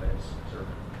qualified as urban.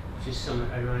 Which is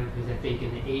somewhat ironic because I think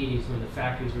in the 80s when the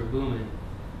factories were booming,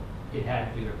 it had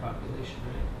a bigger population,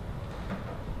 right?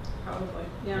 Probably,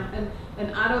 yeah.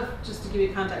 And out of, just to give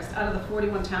you context, out of the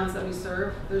 41 towns that we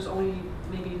serve, there's only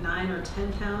maybe 9 or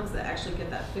 10 towns that actually get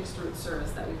that fixed route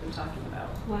service that we've been talking about.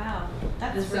 Wow,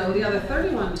 that's And so really the other good.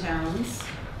 31 towns,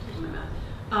 here's my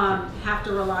math, have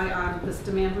to rely on this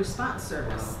demand response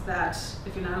service that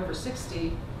if you're not over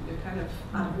 60, you're kind of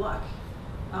out of luck.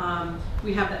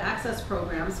 We have the access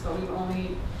programs, but we've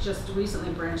only just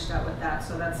recently branched out with that,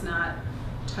 so that's not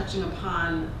touching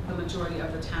upon the majority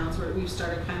of the towns where we've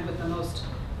started kind of with the most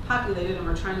populated and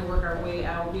we're trying to work our way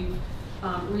out. We've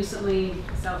recently,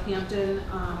 Southampton,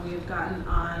 we have gotten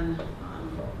on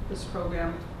this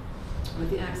program with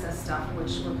the access stuff,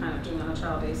 which we're kind of doing on a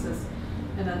trial basis.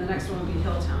 And then the next one will be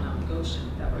Hilltown out in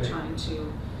Goshen that we're Right. trying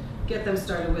to get them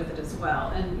started with it as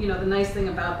well. And you know, the nice thing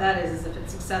about that is if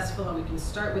it's successful and we can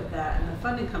start with that and the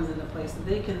funding comes into place,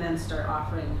 they can then start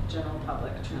offering general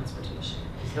public transportation.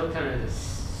 Because Hilltown has a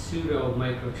pseudo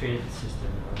micro transit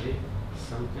system, right?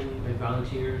 Something like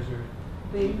volunteers or.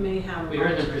 They may have. We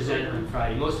heard them present on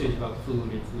Friday. Mostly it's about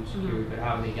food and food security, but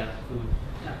how they got the food.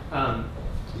 Yeah.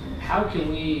 How can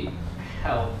we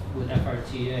help with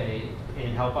FRTA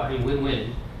and help out, I mean,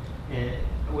 win-win? And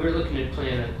we're looking to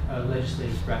plan a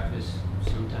legislative breakfast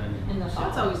sometime In the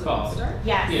That's always a fall. good start.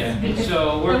 Yes. Yeah, and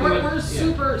so And working with.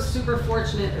 we're yeah. super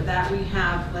fortunate that we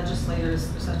have legislators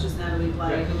such as Natalie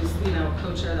Bly, Right. who's, you know,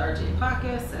 co-chair of the RTA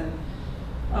caucus and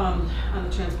on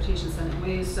the Transportation Senate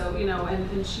Ways. So, you know,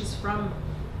 and she's from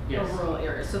Yes. a rural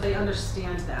area, so they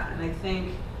understand that. And I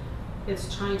think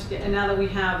it's trying to get, and now that we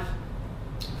have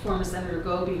former Senator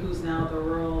Goby, who's now the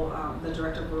rural, the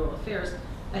Director of Rural Affairs,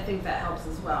 I think that helps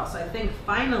as well. So I think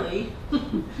finally,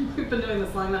 we've been doing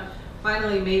this long enough,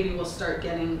 finally maybe we'll start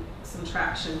getting some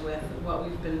traction with what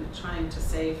we've been trying to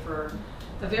say for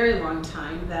a very long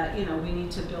time, that, you know, we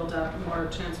need to build up more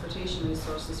transportation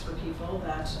resources for people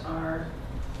that are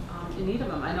in need of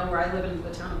them. I know where I live in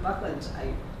the town of Buckland,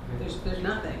 There's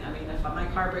nothing. I mean, if my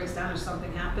car breaks down or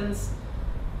something happens,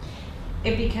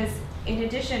 Because in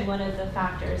addition, one of the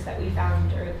factors that we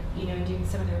found, or in doing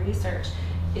some of the research,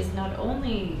 is not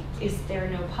only is there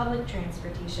no public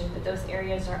transportation, but those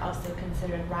areas are also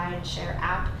considered ride share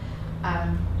app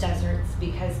deserts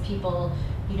because people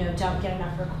don't get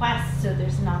enough requests, so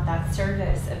there's not that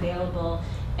service available.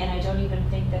 And I don't even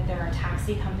think that there are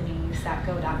taxi companies that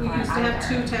go that we far used to have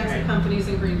either. 2 taxi companies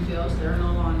in Greenfield. They're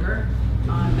no longer.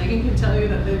 Megan can tell you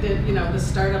that they did, the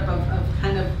startup of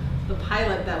kind of the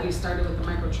pilot that we started with the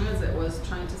microtransit was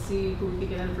trying to see who we could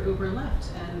get in for Uber and Lyft,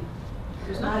 and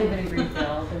there's Not nothing. even in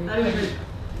Greenfield. Not even.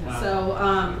 Wow.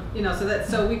 So,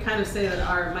 so we kind of say that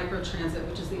our microtransit,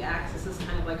 which is the Axis, is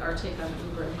kind of like our take on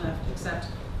Uber and Lyft, except,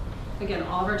 again,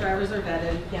 all of our drivers are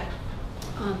vetted. Yeah.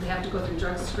 They have to go through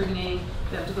drug screening,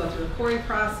 they have to go through a quarry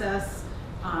process,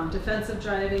 defensive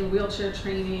driving, wheelchair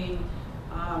training,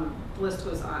 the list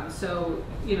goes on. So,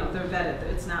 they're vetted.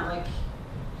 It's not like,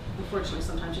 unfortunately,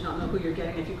 sometimes you don't know who you're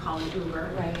getting if you call an Uber.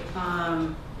 Right.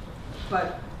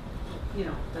 But,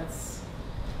 that's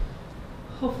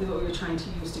hopefully what we were trying to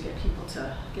use to get people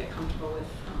to get comfortable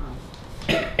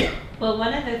with. Well,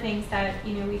 one of the things that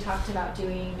we talked about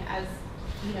doing as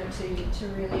to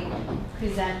really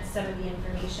present some of the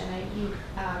information.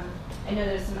 I know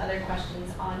there's some other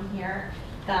questions on here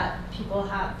that people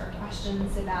have or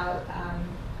questions about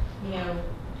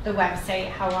the website.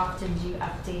 How often do you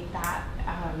update that?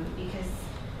 Because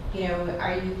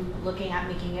are you looking at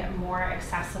making it more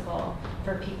accessible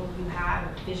for people who have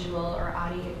visual or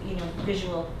audio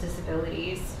visual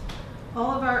disabilities?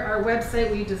 All of our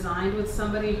website we designed with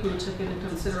somebody who took into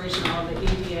consideration all the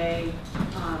ADA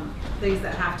things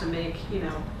that have to make,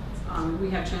 we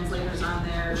have translators on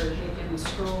there, they can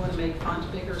scroll and make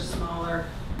font bigger, smaller.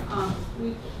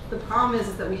 The problem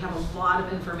is that we have a lot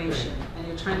of information, and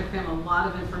you're trying to cram a lot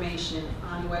of information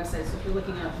on your website. So if you're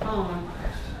looking at a phone,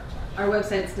 our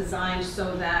website's designed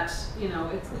so that,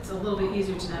 it's a little bit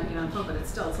easier to navigate on the phone, but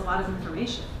it's a lot of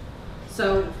information.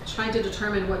 So trying to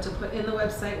determine what to put in the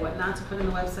website, what not to put in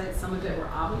the website, some of it we're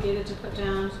obligated to put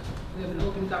down. We have an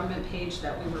open government page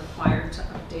that we're required to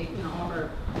update, all of our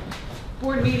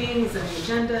board meetings and the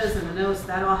agendas and the notes,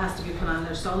 that all has to be put on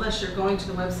there. So unless you're going to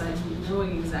the website and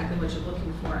knowing exactly what you're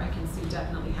looking for, I can see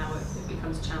definitely how it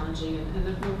becomes challenging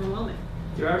and overwhelming.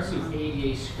 There are some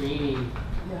ADA screening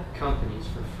Yeah. companies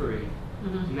for free.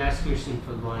 Mhm. Mass Commission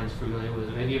for the Blind's familiar with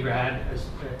them. Have you ever had an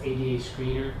ADA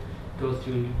screener go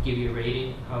through and give you a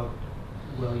rating, how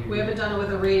well you're We haven't doing? done it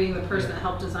with a rating. The person Yeah. that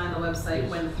helped design the website Yes.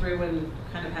 went through and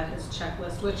kind of had his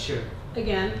checklist, which Sure.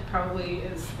 again, probably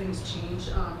as things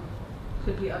change,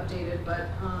 could be updated, but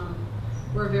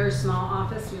we're a very small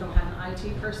office. We don't have an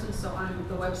IT person, so I'm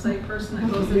the website person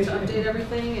that goes in to update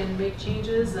everything and make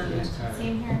changes and, Yes, all right.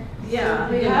 Same here. yeah.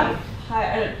 We yeah. have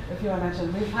hired, if you want to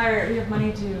mention, we have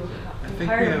money to, we've think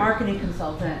hired we a have- marketing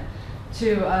consultant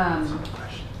to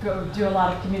go do a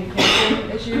lot of communication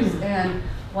issues, and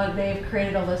they've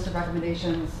created a list of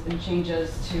recommendations and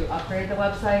changes to upgrade the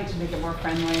website to make it more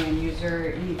friendly and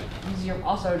easier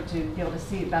also to be able to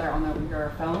see it better on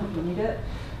your phone if you need it.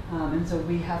 And so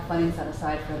we have funding set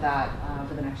aside for that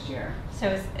for the next year. So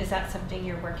is that something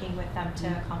you're working with them to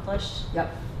accomplish?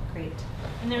 Yep. Great.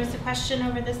 And there was a question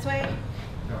over this way.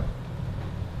 No.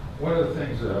 One of the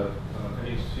things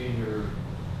any senior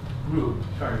group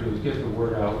trying to do is get the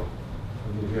word out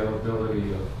of the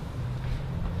availability of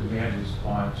demand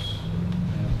response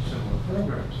and similar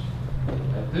programs.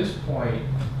 At this point,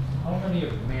 how many of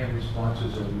demand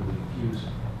responses are you refusing?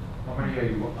 How many are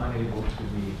you unable to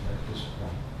meet at this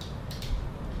point?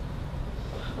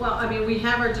 Well, I mean, we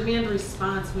have our demand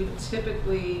response. We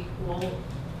typically will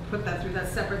put that through.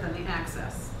 That's separate than the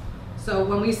access. So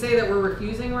when we say that we're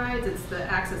refusing rides, it's the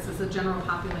access, it's the general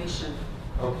population.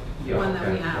 Oh, yeah, One that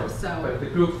we okay. have, so- But the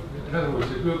group, in other words,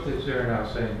 the group that's there now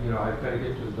saying, I've got to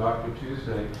get to the doctor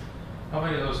Tuesday, how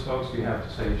many of those folks do you have to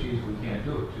say, geez, we can't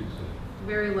do it Tuesday?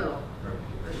 Very little.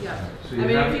 Or- Yeah. So I you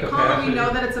mean, have if the you call and we capacity- know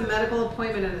that it's a medical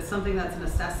appointment and it's something that's a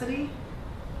necessity,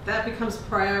 that becomes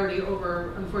priority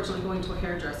over, unfortunately, going to a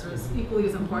hairdresser. It's equally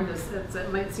as important as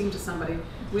it might seem to somebody.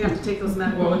 We have to take those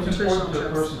medical Well, and it's nutritional important to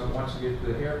the trips. person that wants to get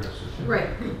to the hairdresser. too. Right,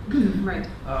 right.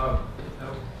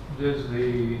 Does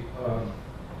the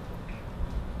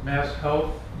Mass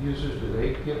Health users, do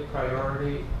they get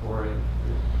priority, or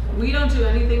We don't do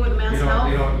anything with Mass they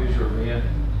Health. don't use your van?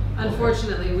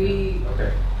 Unfortunately, we,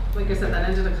 Okay. like I said, that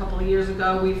ended a couple of years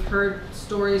ago. We've heard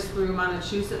stories through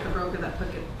Montechusett, the broker that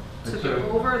took it So-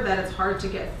 over, that it's hard to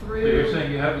get So through. you're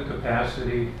saying you have the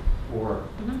capacity for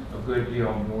Mhm. a good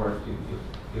deal more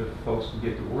if folks can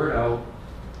get the word out,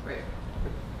 Right.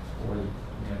 or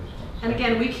demand response. And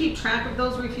again, we keep track of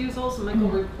those refusals.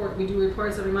 Michael we do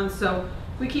reports every month, so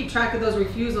we keep track of those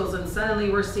refusals, and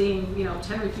suddenly we're seeing,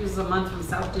 10 refusals a month from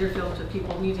South Deerfield to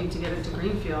people needing to get into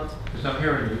Greenfield. Because I'm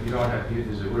hearing you don't have,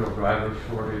 there's a real driver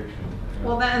shortage.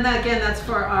 Well, again, that's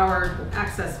for our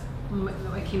access,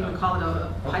 I can't even call it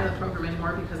a pilot program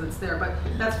anymore because it's there, but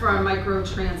that's for our micro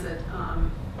transit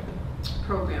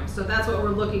program. So that's what we're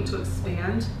looking to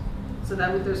expand, so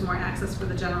that there's more access for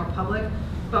the general public.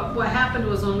 But what happened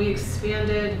was when we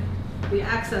expanded the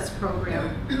access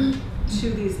program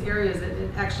to these areas, it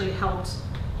actually helped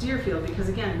Deerfield, because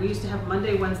again, we used to have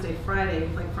Monday, Wednesday, Friday,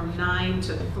 like from 9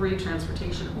 to 3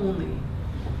 transportation only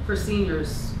for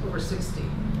seniors over 60.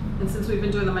 And since we've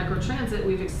been doing the microtransit,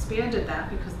 we've expanded that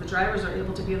because the drivers are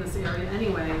able to be in this area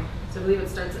anyway. So I believe it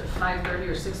starts at 5:30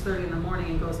 or 6:30 in the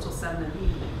morning and goes till 7 in the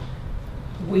evening.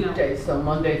 Weekdays, so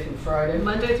Monday through Friday?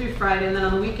 Monday through Friday, and then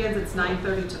on the weekends it's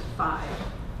 9:30 to 5.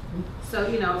 So,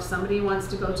 if somebody wants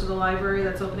to go to the library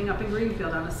that's opening up in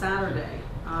Greenfield on a Saturday,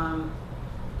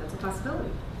 that's a possibility.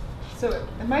 So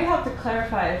it might help to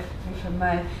clarify, if I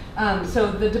may. So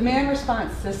the demand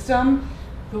response system,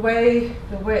 the way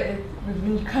we've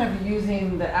been kind of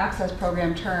using the access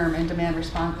program term and demand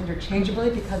response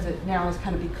interchangeably because it now has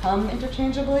kind of become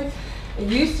interchangeably. It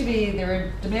used to be there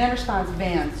were demand response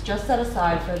vans just set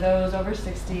aside for those over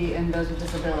 60 and those with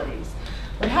disabilities.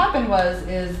 What happened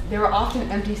is there were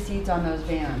often empty seats on those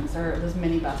vans or those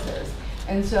minibuses.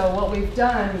 And so what we've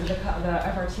done, the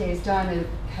FRTA has done,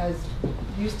 has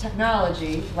used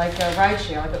technology like a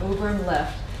rideshare, like an Uber and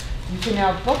Lyft. You can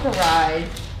now book a ride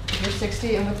if you're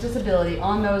 60 and with disability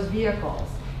on those vehicles.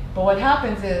 But what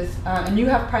happens is, and you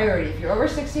have priority. If you're over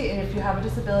 60 and if you have a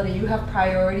disability, you have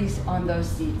priorities on those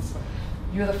seats.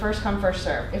 You're the first come, first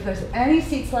serve. If there's any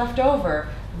seats left over,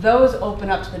 those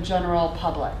open up to the general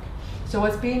public. So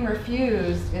what's being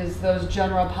refused is those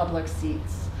general public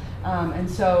seats. And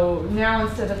so now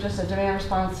instead of just a demand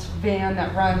response van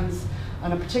that runs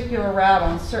on a particular route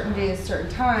on certain days, certain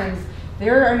times,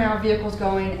 there are now vehicles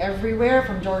going everywhere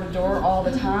from door to door all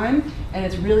the time, and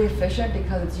it's really efficient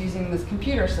because it's using this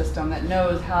computer system that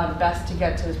knows how best to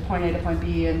get to this point A to point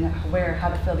B and how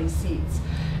to fill these seats.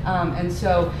 And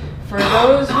so for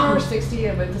those who are 60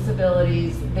 and with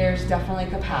disabilities, there's definitely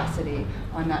capacity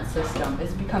on that system.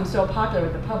 It's become so popular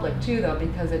with the public too, though,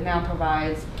 because it now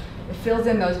provides, it fills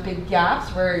in those big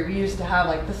gaps where we used to have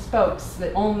like the spokes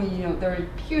that only, there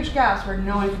were huge gaps where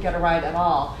no one could get a ride at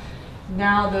all.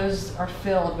 Now those are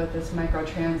filled with this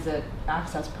microtransit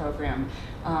access program,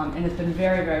 and it's been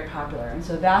very, very popular. And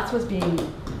so that's what's being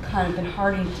kind of been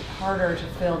harder to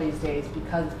fill these days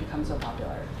because it's become so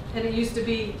popular. And it used to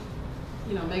be,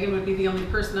 Megan would be the only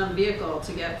person on vehicle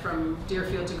to get from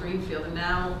Deerfield to Greenfield, and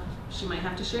now she might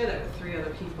have to share that with 3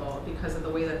 other people because of the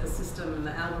way that the system and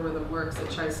the algorithm works. It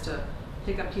tries to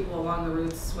pick up people along the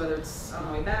routes, whether it's on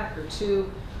the way back or 2.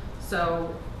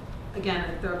 So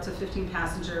again, they're up to 15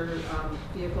 passenger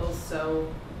vehicles, so.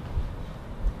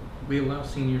 We allow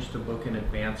seniors to book in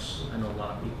advance. I know a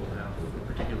lot of people have,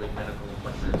 particularly medical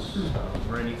appointments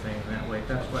or anything that way.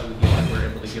 That's why we're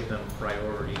able to give them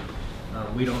priority.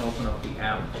 We don't open up the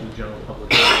app to general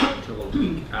public until a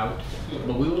week out,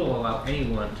 but we will allow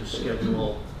anyone to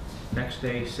schedule next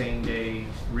day, same day,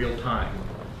 real time.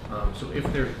 So if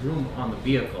there's room on the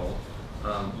vehicle,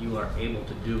 you are able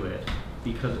to do it.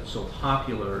 Because it's so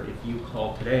popular, if you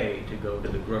call today to go to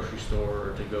the grocery store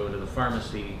or to go to the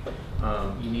pharmacy,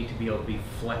 you need to be able to be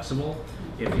flexible.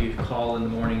 If you call in the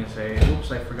morning and say, oops,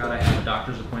 I forgot I have a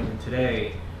doctor's appointment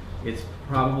today, it's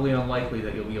probably unlikely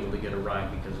that you'll be able to get a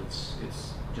ride because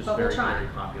it's just But very, we'll try. very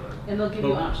popular. And they'll give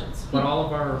you options. But all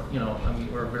of our,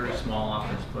 we're a very small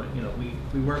office, but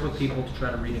we work with people to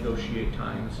try to renegotiate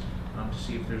times to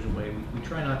see if there's a way. We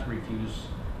try not to refuse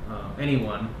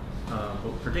anyone.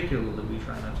 But particularly, we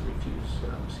try not to refuse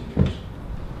seniors.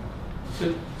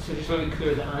 So just want to be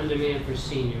clear, the on-demand for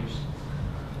seniors,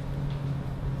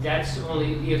 that's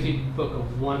only, you have to book a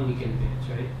 1 week in advance,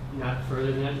 right? Not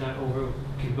further than that, not over,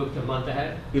 can you book a month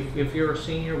ahead? If you're a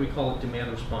senior, we call it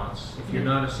demand response. If you're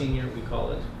not a senior, we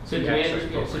call it So the demand,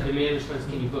 access program. demand response,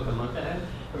 can you book a month ahead?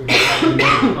 Or Demand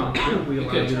response, we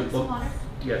allow you to Drink some book. water?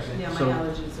 Yes. Yeah, my So-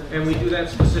 allergies are. And we do that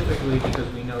specifically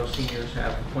because we know seniors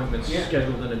have appointments Yeah.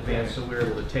 scheduled in advance, so we're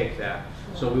able to take that.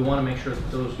 So we want to make sure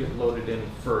that those get loaded in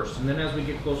first. And then as we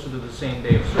get closer to the same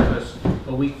day of service,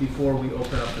 a week before, we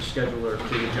open up the scheduler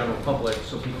to the general public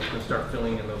so people can start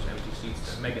filling in those empty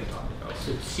seats that Megan talked about.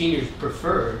 So seniors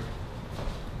prefer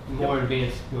more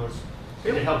advanced notice.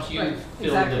 And it helps you Right, fill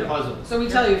exactly. the puzzle. So we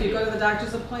tell you, if you go to the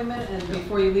doctor's appointment and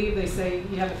before you leave, they say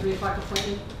you have a 3 o'clock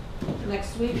appointment,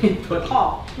 next week, But-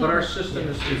 call. But our system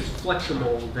is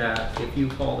flexible that if you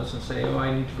call us and say, oh,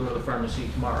 I need to go to the pharmacy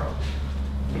tomorrow,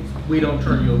 we don't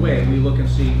turn you away. We look and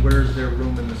see where's there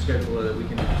room in the schedule that we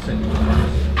can send you to the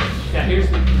pharmacy. Now, here's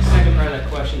the second part of that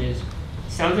question is,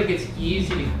 sounds like it's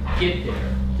easy to get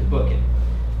there, to book it.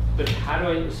 But how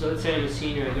do I, so let's say I'm a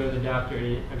senior, I go to the doctor,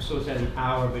 and I'm supposed to have an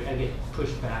hour, but I get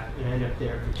pushed back, and I end up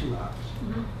there for 2 hours.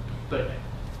 Mhm. But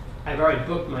I've already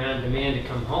booked my on-demand to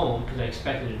come home, because I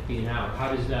expected it to be an hour.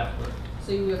 How does that work?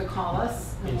 So you either call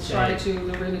us and And we'll try say- to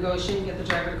renegotiate and get the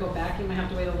driver to go back. You might have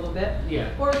to wait a little bit. Yeah,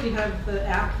 Or if you have the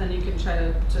app, then you can try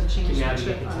to change to the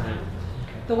navigate trip. the time.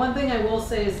 The one thing I will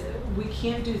say is we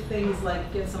can't do things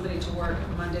like get somebody to work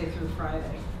Monday through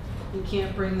Friday. We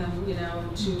can't bring them,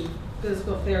 to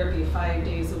physical therapy 5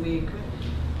 days a week.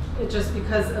 It just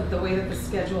because of the way that the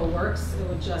schedule works, it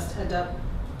would just end up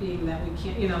being that we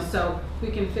can't, so we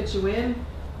can fit you in,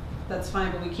 that's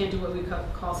fine, but we can't do what we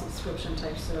call subscription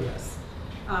type service.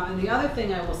 And the other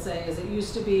thing I will say is it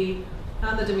used to be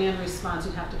on the demand response,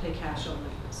 you'd have to pay cash only.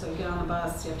 So you get on the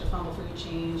bus, you have to fumble for your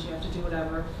change, you have to do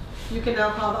whatever. You can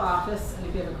now call the office, and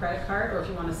if you have a credit card, or if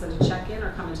you want to send a check in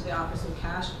or come into the office with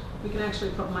cash, we can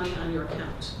actually put money on your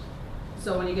account.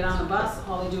 So when you get on the bus,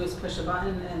 all you do is push a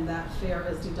button, and that fare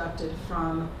is deducted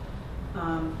from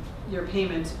your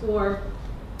payment. Or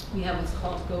we have what's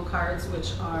called Go cards,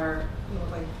 which are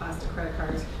like plastic credit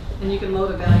cards, and you can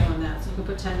load a value on that. So you can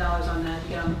put $10 on that, you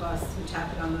get on the bus, you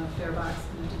tap it on the fare box,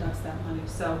 and it deducts that money.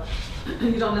 So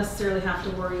you don't necessarily have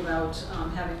to worry about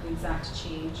having the exact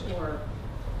change or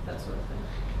that sort of thing.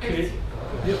 Could,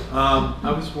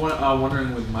 I was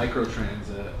wondering with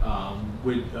microtransit,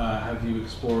 have you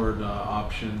explored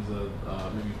options of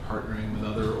maybe partnering with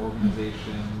other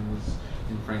organizations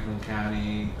in Franklin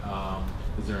County?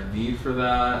 Is there a need for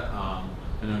that? I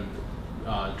know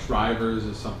drivers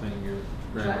is something you're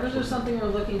very much Drivers are looking- something we're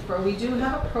looking for. We do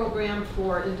have a program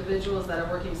for individuals that are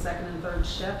working second and third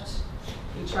shift.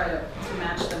 We try to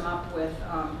match them up with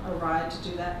a ride to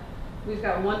do that. We've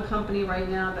got one company right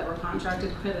now that we're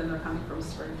contracted with, and they're coming from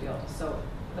Springfield. So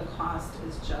the cost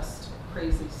is just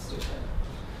crazy stupid.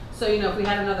 So, if we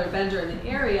had another vendor in the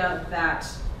area that,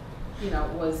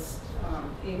 was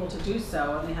able to do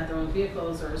so, and they had their own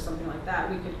vehicles or something like that,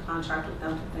 we could contract with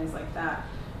them for things like that.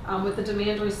 With the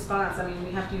demand response,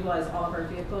 we have to utilize all of our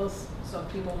vehicles. So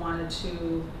if people wanted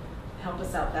to help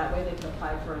us out that way, they could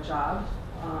apply for a job,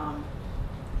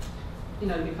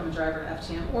 to become a driver at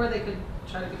FTM, or they could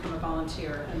try to become a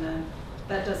volunteer, and then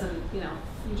that doesn't, you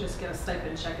just get a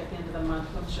stipend check at the end of the month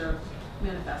once your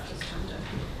manifest is turned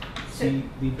in.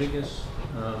 The biggest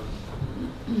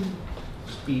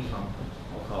speed bump,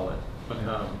 I'll call it,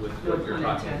 with what you're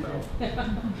talking about,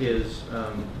 is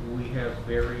we have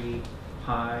very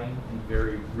high and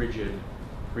very rigid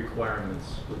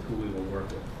requirements with who we will work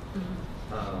with.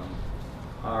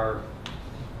 Mm-hmm. Our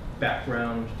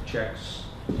background checks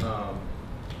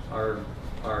are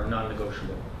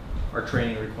non-negotiable. Our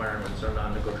training requirements are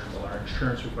non-negotiable. Our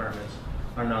insurance requirements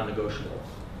are non-negotiable.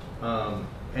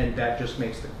 And that just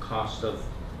makes the cost of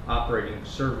operating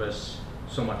service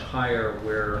so much higher,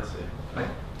 where a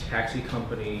taxi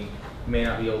company may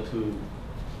not be able to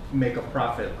make a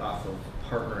profit off of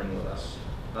partnering with us.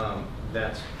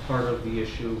 That's part of the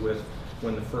issue with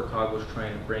when the FERCog was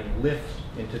trying to bring Lyft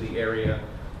into the area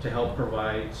to help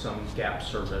provide some gap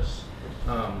service.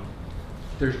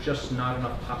 There's just not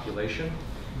enough population,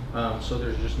 so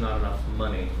there's just not enough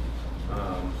money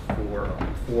for a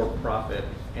for-profit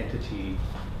entity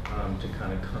to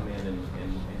kind of come in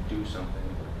and do something.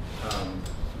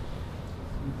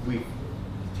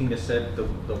 Tina said the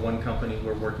one company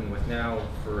we're working with now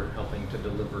for helping to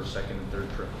deliver second and third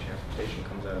trip transportation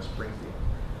comes out of Springfield.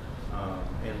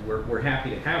 And we're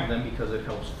happy to have them because it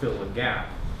helps fill a gap.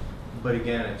 But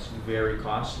again, it's very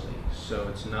costly, so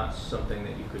it's not something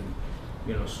that you could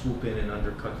swoop in and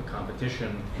undercut the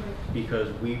competition,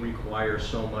 because we require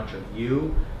so much of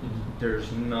you.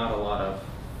 There's not a lot of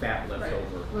fat left Right.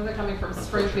 over. When they're coming from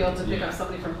Springfield to pick Yeah. up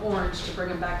somebody from Orange to bring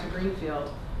them back to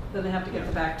Greenfield, then they have to get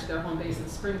them back to their home base in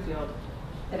Springfield.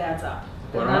 It adds up.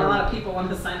 But And not a our- lot of people want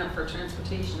to sign up for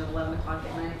transportation at 11 o'clock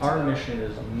at night. Our mission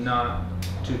is not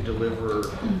to deliver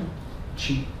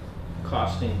cheap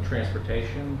costing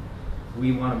transportation.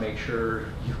 We want to make sure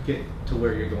you get to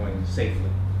where you're going safely.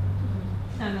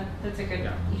 And that's a good,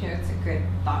 Yeah. it's a good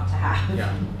thought to have.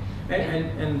 Yeah.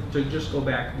 And to just go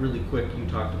back really quick, you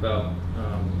talked about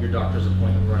your doctor's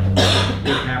appointment running.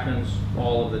 It happens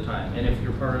all of the time. And if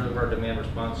you're part of our demand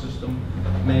response system,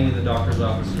 many of the doctor's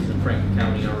offices in Franklin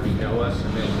County already know us,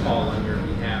 and they'll call on your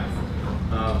behalf.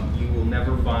 You will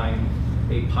never find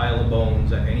a pile of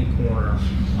bones at any corner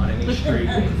on any street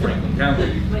in Franklin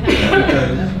County.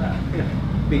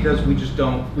 Because we just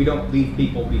don't leave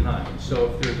people behind. So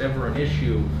if there's ever an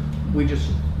issue, we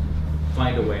just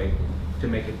find a way to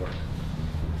make it work.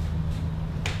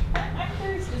 I'm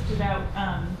curious just about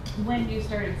when you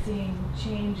started seeing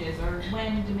changes, or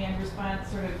when demand response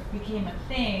sort of became a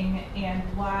thing, and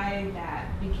why that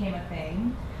became a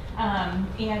thing,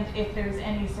 and if there's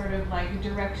any sort of like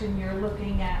direction you're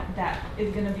looking at that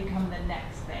is going to become the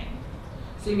next thing.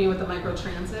 So you mean with the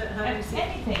microtransit? How do you see it?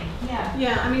 Anything, yeah.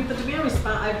 Yeah, I mean, the demand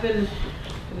response, I've been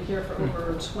here for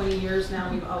over 20 years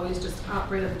now. We've always just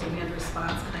operated the demand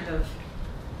response kind of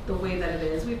the way that it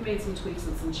is. We've made some tweaks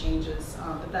and some changes,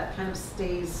 but that kind of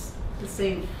stays the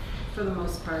same for the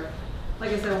most part.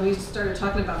 Like I said, when we started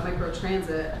talking about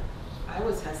microtransit, I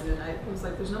was hesitant. I was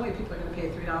like, there's no way people are going to pay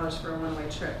 $3 for a one-way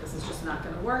trip. This is just not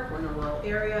going to work. We're in a rural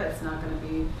area. It's not going to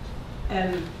be,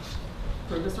 and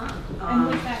prove us wrong. And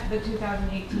was that the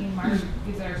 2018 mark?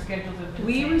 These are schedules of.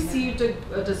 We received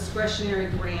a discretionary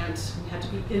grant. We had to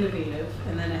be innovative,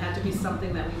 and then it had to be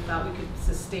something that we thought we could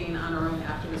sustain on our own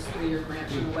after this 3-year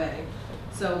grant went away.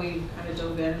 So we kind of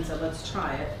dove in and said, let's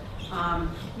try it.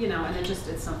 You know, and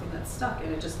it's something that stuck,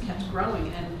 and it just kept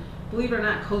growing. And believe it or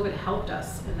not, COVID helped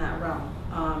us in that realm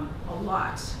a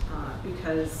lot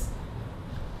because,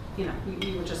 you know,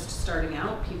 we were just starting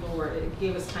out. It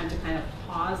gave us time to kind of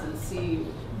pause and see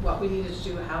what we needed to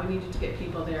do, how we needed to get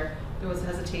people there. There was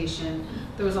hesitation.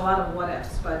 There was a lot of what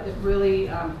ifs, but it really,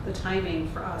 the timing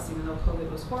for us, even though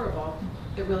COVID was horrible,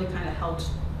 it really kind of helped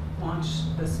launch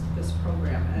this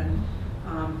program. And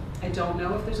I don't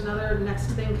know if there's another next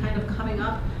thing kind of coming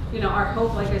up. You know, our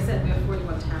hope, like I said, we have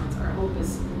 41 towns. Our hope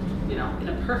is, you know, in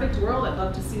a perfect world, I'd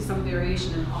love to see some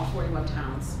variation in all 41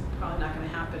 towns. Probably not going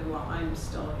to happen while I'm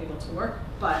still able to work,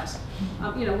 but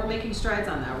you know, we're making strides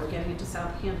on that. We're getting into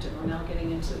Southampton. We're now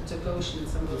getting into Goshen and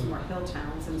some of those more hill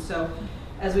towns. And so,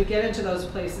 as we get into those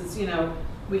places, you know,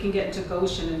 we can get into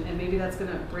Goshen, and maybe that's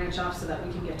going to branch off so that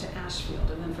we can get to Ashfield,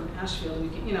 and then from Ashfield we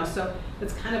can, you know, so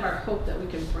it's kind of our hope that we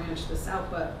can branch this out,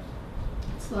 but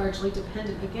it's largely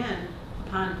dependent again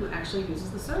upon who actually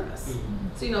uses the service.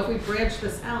 So, you know, if we branch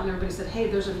this out and everybody said,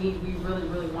 hey, there's a need, we really,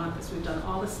 really want this. We've done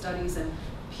all the studies and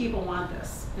people want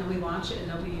this, and we launch it and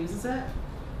nobody uses it,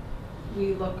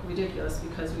 we look ridiculous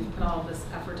because we've put all this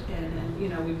effort in, and you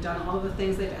know, we've done all of the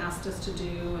things they've asked us to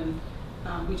do, and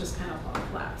we just kind of fall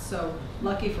flat. So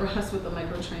lucky for us with the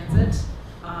microtransit,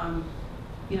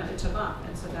 you know, it took off,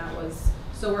 and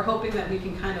so we're hoping that we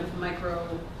can kind of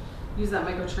use that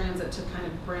microtransit to kind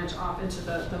of branch off into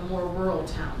the more rural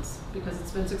towns, because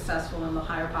it's been successful in the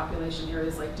higher population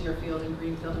areas like Deerfield and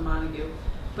Greenfield and Montague.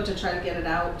 But to try to get it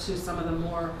out to some of the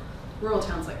more rural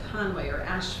towns like Conway or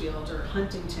Ashfield or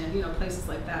Huntington, you know, places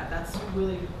like that, that's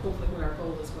really hopefully what our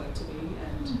goal is going to be.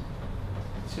 And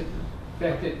so the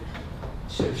fact that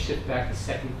sort of shift back to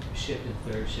second shift and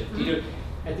third shift. You know,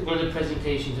 one of the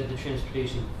presentations at the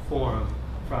Transportation Forum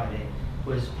Friday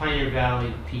was Pioneer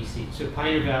Valley PC. So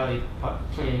Pioneer Valley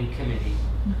Planning Committee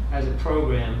has a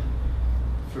program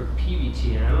for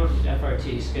PVT, and I don't know if it's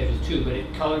FRTA scheduled too, but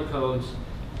it color codes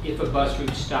if a bus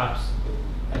route stops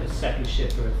at a second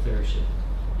shift or a third shift.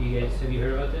 Have you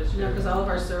heard about this? No, because all of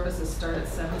our services start at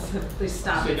 7, so they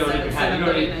stop so at 7,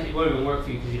 it won't even work for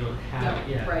you because you don't have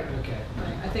it yet. Right. Okay.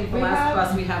 Right. I think the last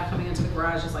bus we have coming into the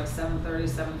garage is like 7:30,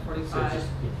 7:45.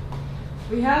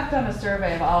 We have done a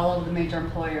survey of all of the major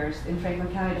employers in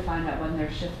Franklin County to find out when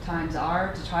their shift times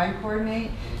are to try and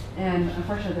coordinate, and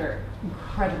unfortunately they're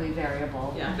incredibly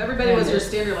variable. Yeah, if everybody was your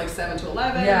standard like 7 to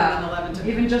 11, yeah, and then 11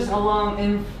 to even just along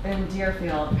in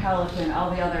Deerfield, Pelican,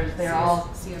 all the others, they're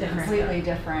all completely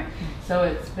different.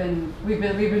 So we've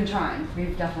been trying.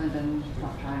 We've definitely been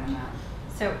trying on that.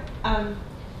 So,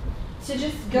 to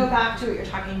just go back to what you're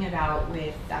talking about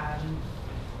with,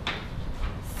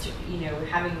 you know,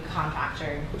 having a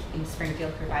contractor in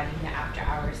Springfield providing the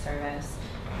after-hours service,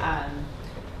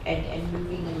 and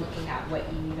moving and looking at what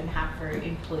you even have for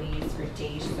employees for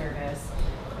day service,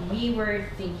 we were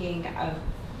thinking of,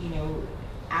 you know,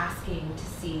 asking to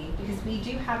see, because we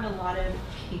do have a lot of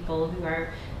people who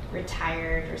are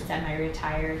retired or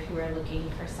semi-retired who are looking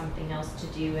for something else to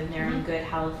do, and they're in good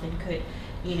health and could,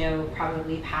 you know,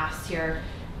 probably pass your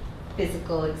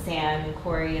physical exam and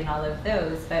Corey and all of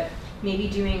those, but maybe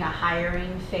doing a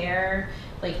hiring fair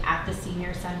like at the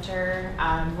senior center,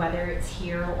 whether it's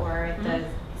here or at the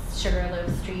Sugarloaf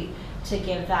Street, to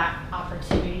give that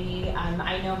opportunity.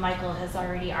 I know Michael has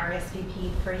already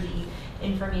RSVP'd for the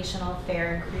informational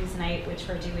fair and cruise night, which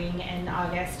we're doing in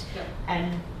August. Yep.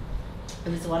 And it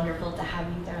was wonderful to have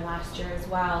you there last year as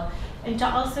well. And to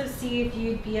also see if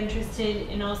you'd be interested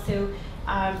in also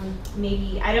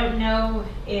maybe, I don't know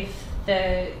if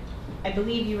I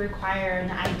believe you require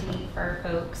an ID for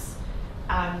folks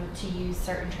to use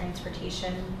certain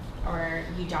transportation, or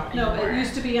you don't No, anymore? it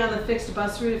used to be on the fixed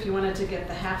bus route. If you wanted to get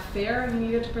the half fare, you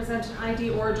needed to present an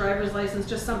ID or a driver's license,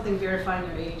 just something verifying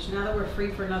your age. Now that we're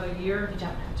free for another year, You don't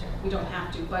have to. we don't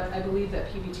have to, but I believe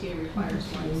that PVTA requires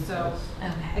one. So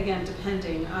Okay. again,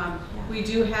 depending. We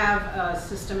do have a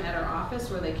system at our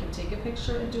office where they can take a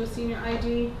picture and do a senior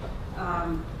ID.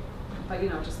 But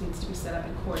it just needs to be set up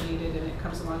and coordinated, and it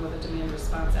comes along with a demand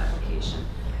response application.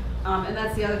 And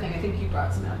that's the other thing. I think you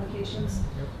brought some applications.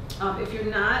 If you're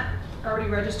not already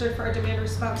registered for our demand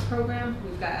response program,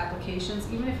 we've got applications.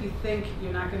 Even if you think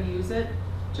you're not going to use it,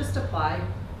 just apply.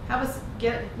 Have us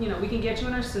we can get you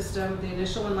in our system. The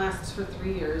initial one lasts for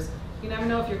 3 years. You never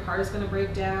know if your car is going to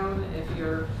break down, if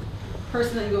your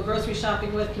person that you go grocery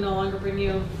shopping with can no longer bring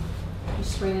you. You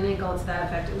sprain an ankle, it's that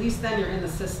effect. At least then you're in the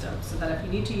system, so that if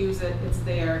you need to use it, it's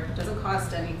there. It doesn't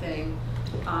cost anything.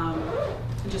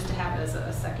 Just to have it as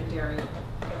a secondary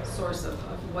source of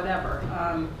whatever.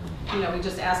 We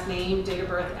just ask name, date of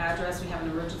birth, address. We have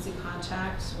an emergency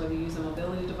contact. Whether you use a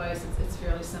mobility device, it's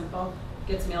fairly simple.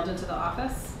 Gets mailed into the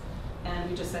office, and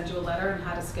we just send you a letter on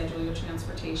how to schedule your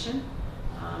transportation.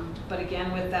 But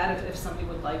again, with that, if somebody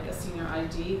would like a senior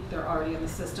ID, they're already in the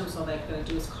system, so all they're going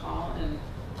to do is call, and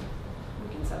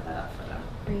we can set that up for them.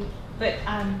 Great. But,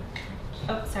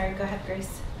 oh, sorry, go ahead,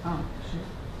 Grace. Oh, sure.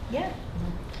 Yeah.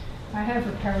 I have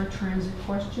a paratransit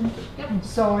question. Yep. And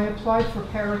so I applied for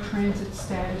paratransit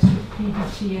status with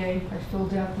PVTA. I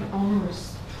filled out the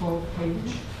onerous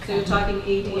 12-page. So you're talking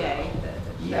ADA,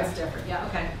 that's Yeah. different, yeah,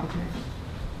 okay. Okay.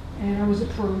 And I was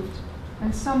approved.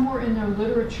 And somewhere in their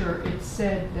literature, it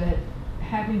said that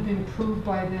having been approved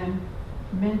by them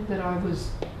meant that I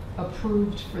was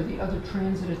approved for the other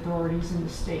transit authorities in the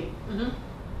state. Mhm.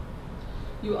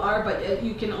 You are, but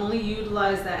you can only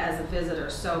utilize that as a visitor.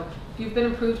 So if you've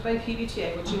been approved by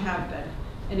PVTA, which you have been,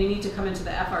 and you need to come into the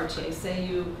FRTA, say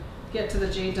you get to the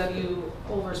JW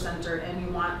Over Center and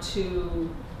you want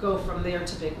to go from there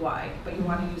to Big Y, but you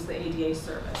want to use the ADA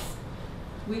service.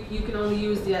 You can only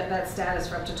use that status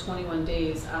for up to 21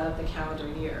 days out of the calendar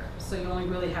year. So you only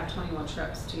really have 21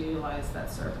 trips to utilize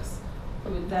that service.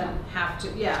 You would then have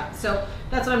to, yeah, so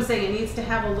that's what I'm saying. It needs to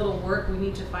have a little work. We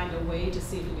need to find a way to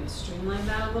see if we can streamline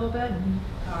that a little bit.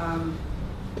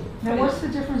 Now, what's the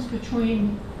difference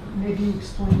between, maybe you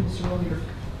explained this earlier,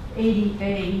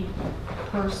 ADA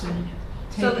person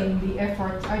So taking the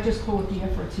I just call it the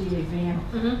FRTA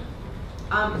van.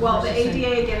 Well, the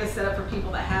ADA again is set up for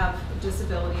people that have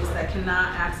disabilities that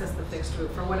cannot access the fixed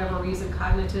route for whatever reason,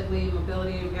 cognitively,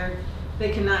 mobility impaired. They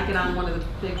cannot get on one of the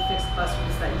big fixed bus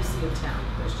routes that you see in town.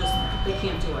 They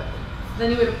can't do it.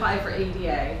 Then you would apply for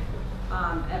ADA,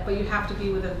 but you have to be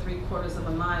within 3/4 of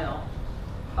a mile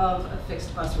of a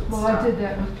fixed bus route Well, stop. I did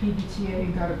that with PVTA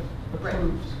and got it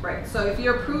approved. Right, so if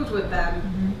you're approved with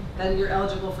them, then you're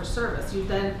eligible for service. You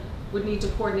then would need to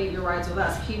coordinate your rides with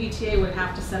us. PVTA would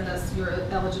have to send us your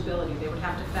eligibility. They would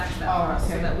have to fax that for us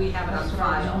so that we have it on That's what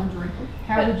I was file. wondering.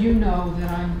 How did you know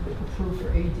that I'm approved for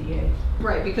ADA?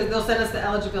 Right, because they'll send us the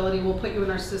eligibility, we'll put you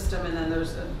in our system, and then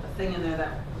there's a thing in there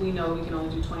that we know we can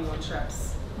only do 21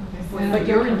 trips. Okay. But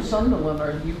you're in Sunderland,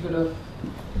 are you gonna?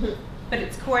 But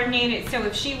it's coordinated, so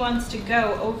if she wants to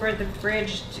go over the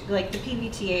bridge, like the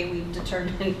PVTA, we've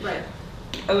determined Right.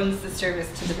 owns the service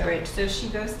to the bridge. So if she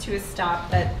goes to a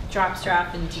stop that drops her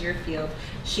off in Deerfield,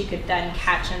 she could then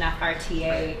catch an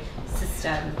FRTA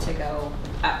system to go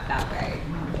up that way.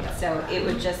 So it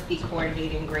would just be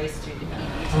coordinating Grace through the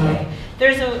PVTA.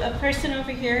 There's a person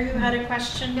over here who had a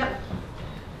question. Yep.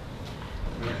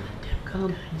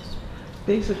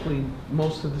 Basically,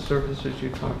 most of the services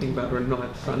you're talking about are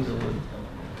not Sunderland.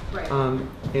 Right.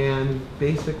 And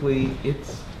basically,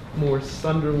 it's more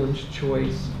Sunderland's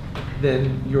choice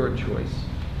than your choice.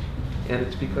 And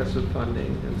it's because of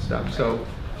funding and stuff. So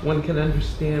one can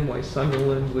understand why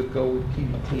Sunderland would go with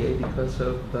PVTA because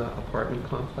of the apartment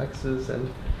complexes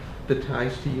and the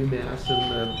ties to UMass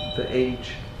and the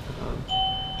age,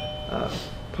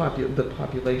 the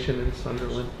population in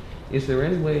Sunderland. Is there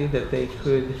any way that they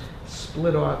could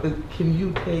split off? Can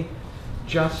you take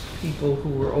just people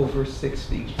who are over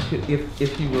 60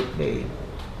 if you were paid,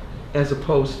 as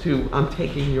opposed to I'm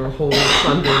taking your whole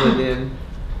Sunderland in?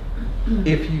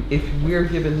 If we're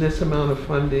given this amount of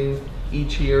funding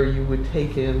each year, you would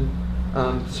take in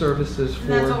services for.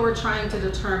 And that's what we're trying to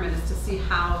determine, is to see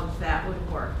how that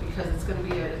would work, because it's going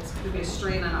to be a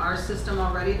strain on our system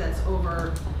already that's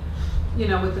over,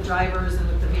 with the drivers and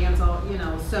with the vans,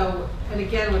 so, and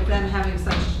again, with them having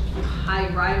such high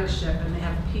ridership and they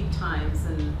have peak times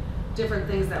and different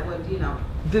things that would, you know.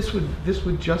 This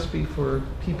would just be for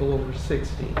people over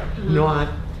 60, not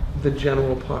the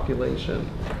general population.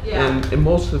 Yeah. And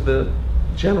most of the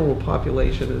general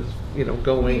population is, you know,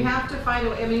 going. We have to find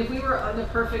a way. I mean, if we were in a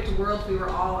perfect world, we were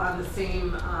all on the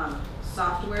same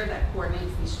software that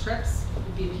coordinates these trips,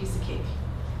 it'd be a piece of cake.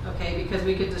 Okay, because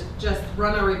we could just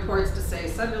run our reports to say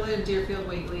Sunderland, Deerfield,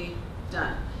 Whately,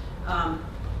 done.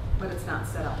 But it's not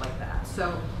set up like that.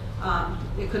 So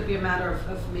it could be a matter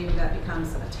of maybe that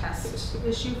becomes a test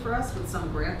issue for us with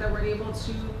some grant that we're able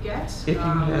to get. If you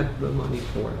had the money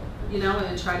for it. You know,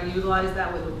 and try to utilize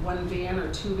that with one van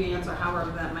or two vans or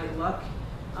however that might look.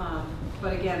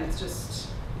 But again, it's just.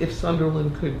 If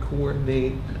Sunderland could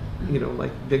coordinate, you know,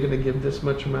 like they're going to give this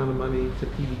much amount of money to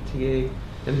PVTA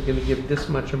and they're going to give this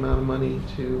much amount of money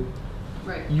to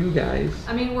you guys.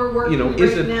 I mean, we're working right now.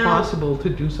 Is it possible to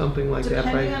do something like that?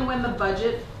 Depending on when the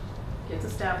budget gets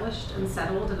established and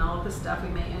settled and all of this stuff, we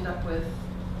may end up with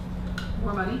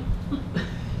more money.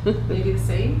 Maybe the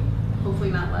same,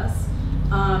 hopefully not less.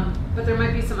 But there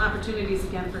might be some opportunities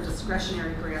again for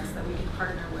discretionary grants that we can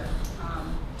partner with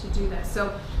to do that.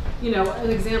 So, you know, an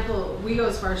example, we go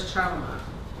as far as Charlemont.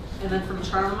 And then from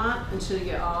Charlemont until you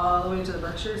get all the way to the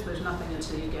Berkshires, there's nothing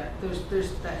until you get,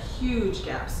 there's that huge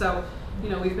gap. So, you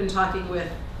know, we've been talking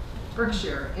with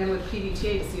Berkshire and with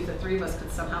PVTA to see if the three of us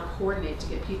could somehow coordinate to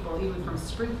get people even from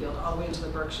Springfield all the way into the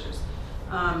Berkshires.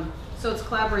 So it's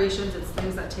collaborations, it's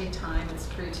things that take time, it's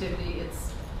creativity,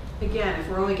 it's, again, if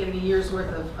we're only getting a year's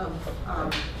worth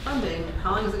of funding,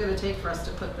 how long is it going to take for us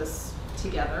to put this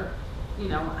together? You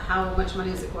know, how much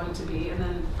money is it going to be? And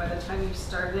then by the time you've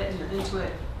started it and you're into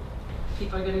it,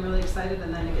 people are getting really excited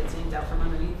and then it gets yanked out from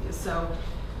underneath you. So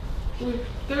we're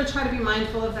going to try to be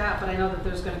mindful of that, but I know that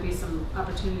there's going to be some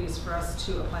opportunities for us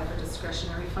to apply for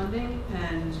discretionary funding,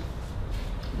 and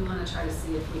we want to try to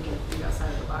see if we can think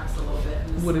outside of the box a little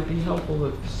bit. Would it be helpful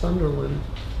if Sunderland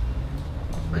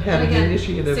had an again,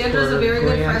 initiative Sandra's for a very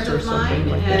good grants friend or of mine, something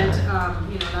like and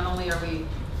that? you know, not only are we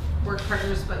work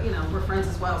partners, but you know, we're friends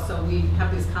as well. So we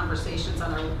have these conversations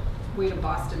on our way to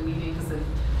Boston meetings, and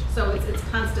so it's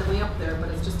constantly up there. But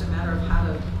it's just a matter of how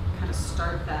to kind of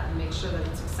start that and make sure that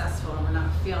it's successful and we're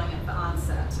not failing at the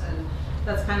onset. And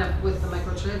that's kind of with the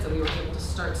microtransit, we were able to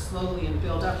start slowly and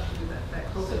build up through that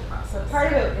COVID process. So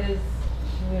part of it is,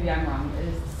 maybe I'm wrong,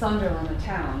 is Sunderland, the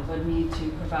town, would need to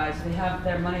provide, so they have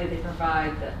their money that they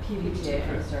provide the PVTA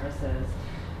for the services.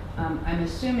 I'm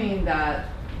assuming that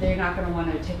they're not going to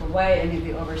want to take away any of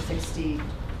the over 60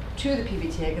 to the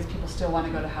PVTA because people still want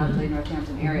to go to Hadley,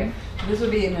 Northampton area. So this would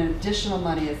be an additional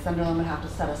money that Sunderland would have to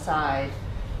set aside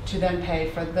to then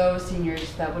pay for those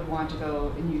seniors that would want to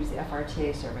go and use the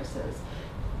FRTA services.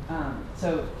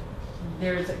 So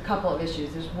there's a couple of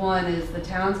issues. There's one is the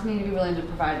towns need to be willing to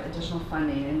provide additional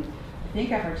funding, and I think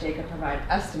FRTA could provide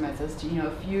estimates as to, you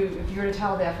know, if you were to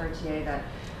tell the FRTA that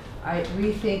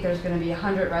we think there's going to be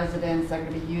 100 residents that are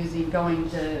going to be using going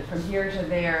to from here to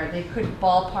there, they could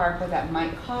ballpark what that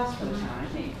might cost for the town, I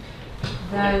think.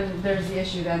 Then there's the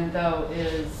issue then though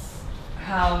is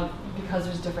how, because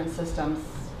there's different systems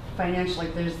financially,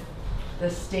 there's the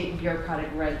state bureaucratic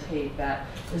red tape that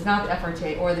is not the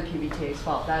FRTA or the PVTA's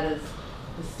fault. That is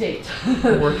the state.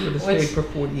 I worked for the state for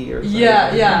 40 years.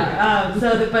 Yeah, yeah.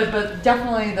 But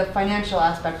definitely the financial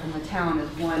aspect from the town is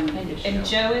one issue. And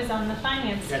Joe is on the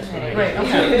finance That's committee. what I Right,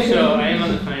 okay. So I am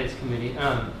on the finance committee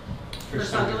for Sunderland?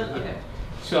 Sunderland. Okay.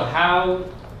 So how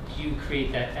do you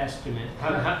create that estimate?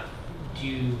 How do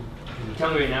you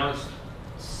tell me right now it's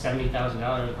 $70,000,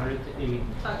 $100,000? I mean,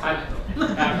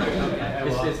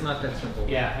 It's not that simple.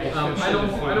 Yeah, I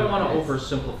don't want to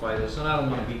oversimplify this, and I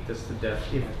don't want to beat this to death.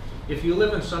 If you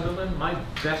live in Sunderland, my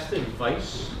best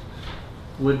advice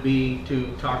would be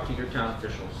to talk to your town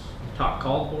officials.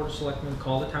 Call the board of selectmen,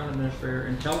 call the town administrator,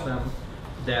 and tell them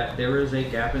that there is a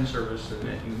gap in service and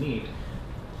that you need.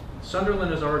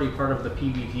 Sunderland is already part of the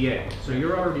PVTA, so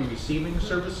you're already receiving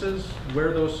services.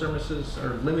 Where those services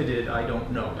are limited, I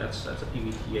don't know. That's a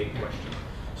PVTA question.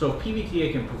 So if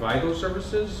PVTA can provide those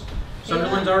services,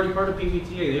 Sunderland's already part of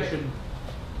PVTA. They should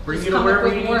bring you to wherever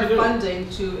you need to go. More funding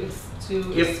to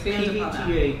If expand upon that.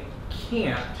 PVTA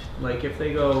can't, like if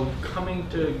they go coming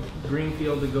to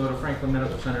Greenfield to go to Franklin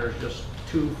Medical Center is just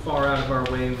too far out of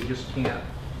our way, we just can't.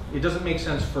 It doesn't make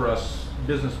sense for us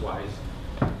business-wise.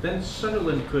 Then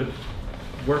Sunderland could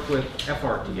work with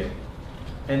FRTA,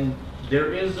 and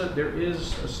there is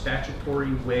a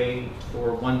statutory way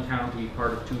for one town to be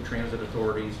part of two transit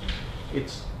authorities.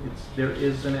 There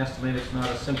is an estimate. It's not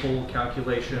a simple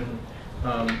calculation,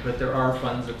 but there are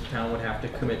funds that the town would have to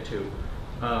commit to.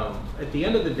 At the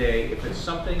end of the day, if it's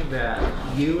something that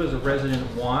you as a resident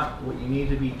want, what you need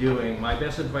to be doing, my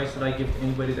best advice that I give to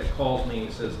anybody that calls me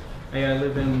and says, hey, I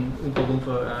live in Oompa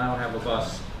Loompa and I don't have a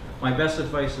bus. My best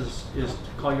advice is to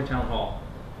call your town hall.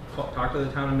 Talk to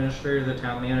the town administrator, the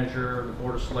town manager, the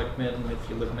board of selectmen. If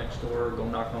you live next door, go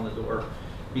knock on the door.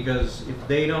 Because if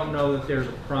they don't know that there's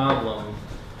a problem,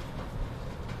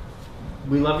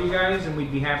 we love you guys and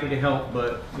we'd be happy to help,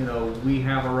 but you know, we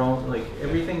have our own, like,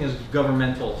 everything is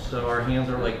governmental, so our hands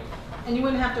are like. And you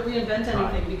wouldn't have to reinvent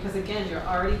anything because again, you're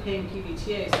already paying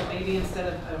PVTA, so maybe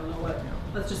instead of, I don't know what,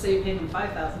 let's just say you're paying them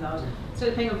 $5,000. Instead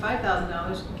of paying them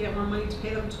 $5,000, get more money to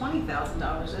pay them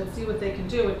 $20,000 and see what they can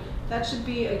do. And that should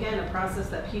be, again, a process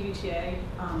that PVTA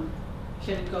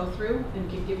can go through and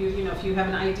can give you, you know, if you have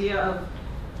an idea of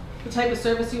the type of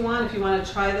service you want, if you want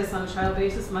to try this on a trial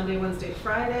basis, Monday, Wednesday,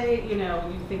 Friday, you know,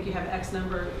 you think you have X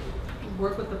number,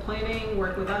 work with the planning,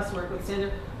 work with us, work with Sandra.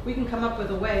 We can come up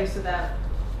with a way so that,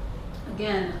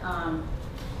 again,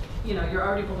 you know, you're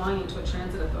already belonging to a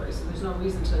transit authority, so there's no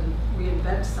reason to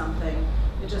reinvent something.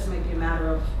 It just may be a matter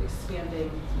of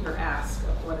expanding your ask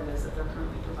of what it is that they're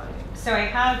currently providing. So I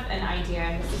have an idea,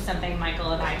 and this is something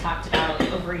Michael and I talked about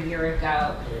over a year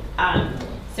ago.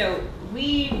 So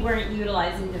we weren't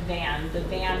utilizing the van. The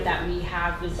van that we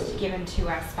have was given to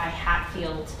us by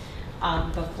Hatfield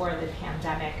before the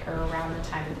pandemic, or around the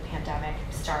time of the pandemic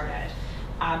started.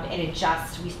 And we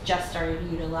just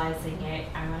started utilizing it,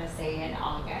 I want to say in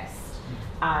August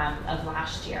of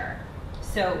last year.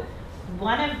 So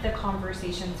one of the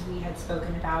conversations we had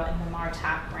spoken about in the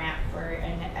MARTAP grant for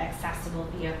an accessible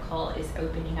vehicle is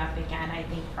opening up again, I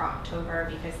think for October,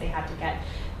 because they had to get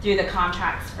through the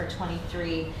contracts for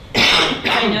 23.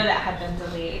 I know that had been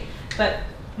delayed, but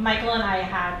Michael and I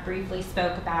had briefly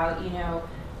spoke about, you know,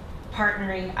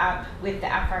 partnering up with the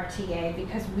FRTA,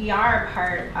 because we are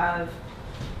part of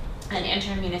an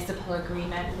intermunicipal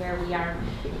agreement where we are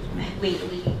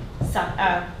Whately,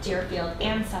 Deerfield,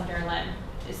 and Sunderland.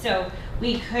 So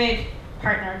we could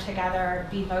partner together,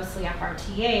 be mostly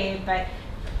FRTA, but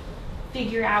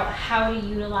figure out how to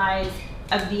utilize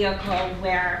a vehicle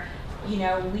where, you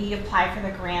know, we apply for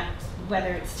the grant,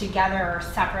 whether it's together or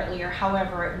separately or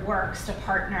however it works to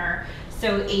partner.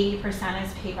 So 80%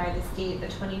 is paid by the state, the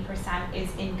 20%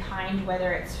 is in kind,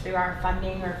 whether it's through our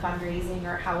funding or fundraising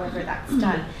or however that's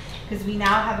done. Because we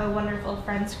now have a wonderful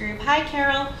friends group. Hi,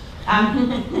 Carol.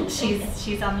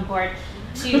 She's on the board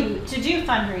to do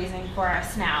fundraising for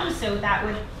us now. So that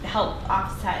would help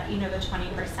offset, you know, the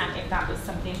 20% if that was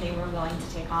something they were willing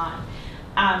to take on.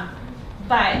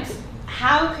 But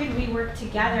how could we work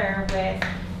together with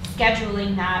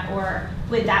scheduling that, or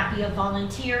would that be a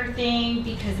volunteer thing?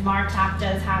 Because MARTAP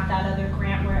does have that other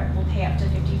grant where it will pay up to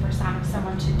 50% of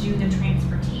someone to do the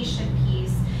transportation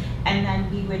piece, and then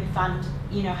we would fund,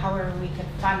 you know, however we could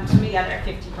fund the other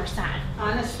 50%.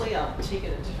 Honestly, I'll take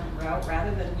it a different route.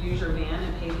 Rather than use your van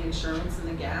and pay the insurance and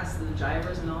the gas and the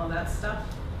drivers and all of that stuff,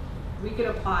 we could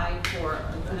apply for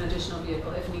an additional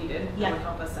vehicle if needed. That would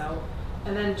help us out.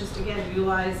 And then just, again,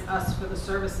 utilize us for the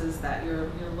services that you're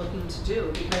looking to do,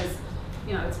 because,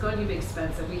 you know, it's going to be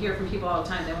expensive. We hear from people all the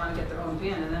time, they want to get their own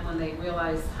van, and then when they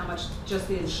realize how much just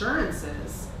the insurance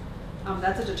is,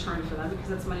 that's a deterrent for them, because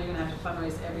that's money you're going to have to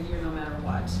fundraise every year no matter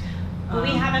what. Well,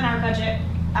 we have in our budget,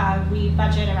 we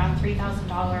budget around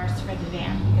 $3,000 for the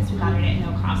van because we got it at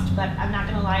no cost. But I'm not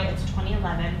going to lie, it's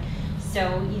 2011.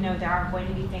 So, you know, there are going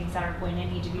to be things that are going to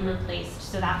need to be replaced.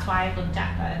 So that's why I looked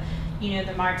at the, you know,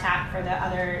 the MARTAP for the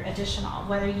other additional.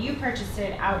 Whether you purchase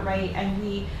it outright and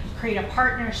we create a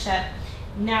partnership,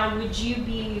 now would you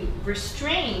be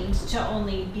restrained to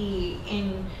only be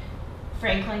in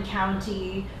Franklin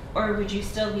County, or would you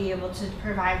still be able to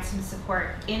provide some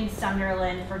support in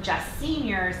Sunderland for just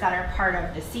seniors that are part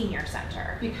of the senior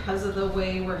center? Because of the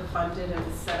way we're funded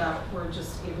and set up, we're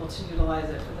just able to utilize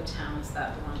it for the towns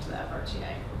that belong to the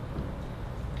FRTA.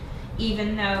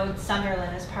 Even though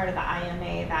Sunderland is part of the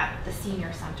IMA that the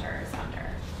senior center is under?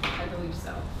 I believe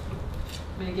so.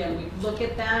 I mean, again, we look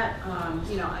at that.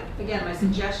 You know, again, my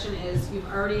suggestion is you've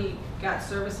already got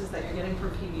services that you're getting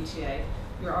from PVTA.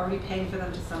 You're already paying for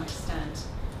them to some extent.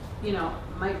 You know,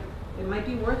 it might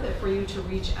be worth it for you to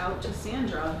reach out to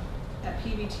Sandra at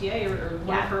PVTA or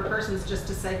one of her persons just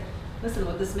to say, listen,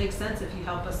 would this make sense if you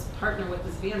help us partner with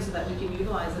this van so that we can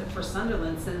utilize it for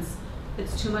Sunderland, since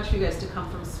it's too much for you guys to come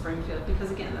from Springfield, because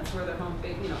again, that's where their home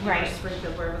base, you know,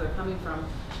 Springfield, wherever they're coming from.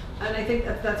 And I think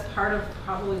that that's part of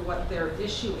probably what their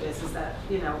issue is that,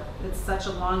 you know, it's such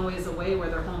a long ways away where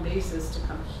their home base is to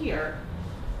come here.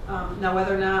 Now,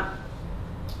 whether or not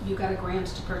you got a grant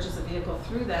to purchase a vehicle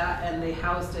through that and they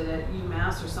housed it at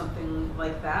UMass or something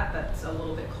like that, that's a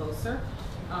little bit closer.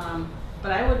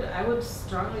 But I would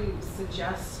strongly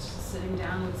suggest sitting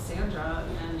down with Sandra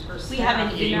and her staff. We have an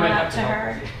Yeah, you email might out have to help.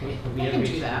 her. We I have can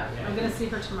reached do that. out, yeah. I'm gonna see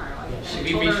her tomorrow. And I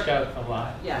We told reached her, out a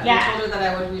lot. yeah, Yeah. I told her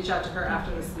that I would reach out to her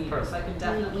after this meeting, so I Perfect. can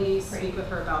definitely Great. speak with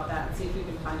her about that and see if we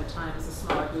can find a time as a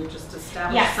smaller group, just to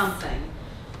establish Yes. something.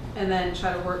 And then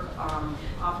try to work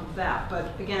off of that. But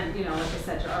again, you know, like I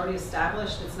said, you're already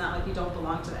established. It's not like you don't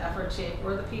belong to the FRTA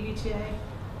or the PVTA.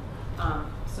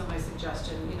 So my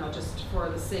suggestion, you know, just for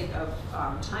the sake of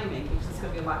timing, because it's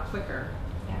going to be a lot quicker.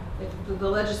 Yeah. If the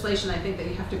legislation, I think, that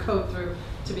you have to go through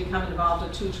to become involved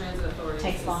with 2 transit authorities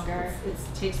Takes longer. It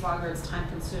takes longer. It's time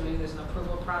consuming. There's an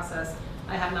approval process.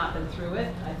 I have not been through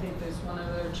it. I think there's one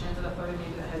other transit authority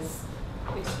maybe that has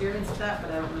experienced that,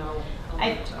 but I don't know.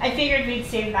 I figured we'd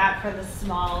save that for the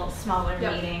smaller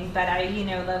Yep. meeting, but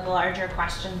the larger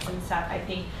questions and stuff, I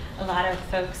think a lot of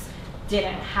folks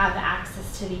didn't have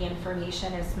access to the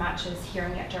information as much as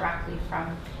hearing it directly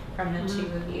from the two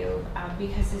of you,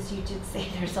 because as you did say,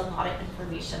 there's a lot of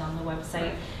information on the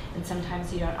website, and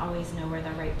sometimes you don't always know where the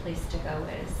right place to go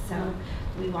is. So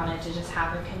we wanted to just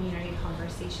have a community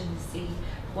conversation to see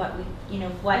what we,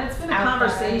 what's And it's been a out there.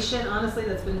 conversation, honestly,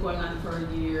 that's been going on for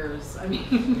years. I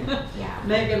mean, Yeah.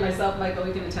 Megan, myself, Michael,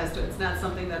 we can attest to it. It's not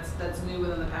something that's new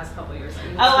within the past couple of years. I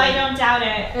mean, it's I been- don't doubt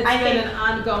it. It's I been think an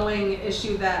ongoing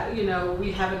issue that,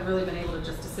 we haven't really been able to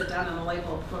just to sit down and the light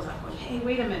bulb goes off going, hey,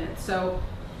 wait a minute. So,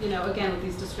 again, with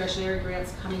these discretionary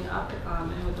grants coming up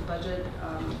and with the budget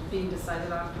being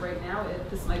decided on right now,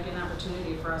 this might be an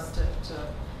opportunity for us to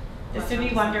this would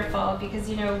be wonderful because,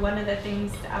 one of the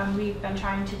things we've been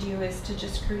trying to do is to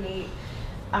just create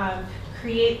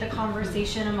the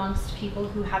conversation amongst people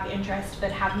who have interest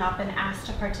but have not been asked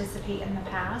to participate in the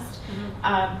past.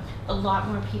 A lot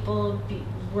more people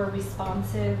were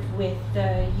responsive with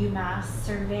the UMass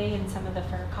survey and some of the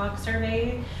FERCog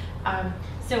survey.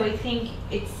 So I think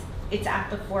it's at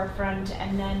the forefront,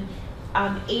 and then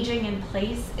aging in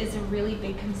place is a really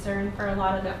big concern for a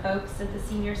lot of the folks at the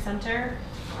senior center.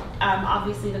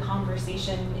 Obviously the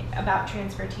conversation about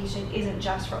transportation isn't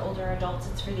just for older adults,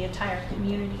 it's for the entire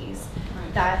communities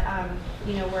that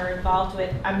we're involved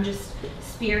with. I'm just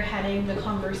spearheading the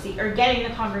conversation, or getting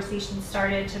the conversation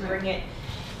started to bring it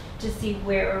to see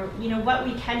where, what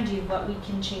we can do, what we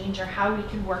can change, or how we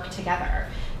can work together.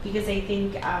 Because I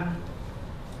think,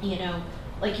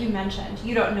 like you mentioned,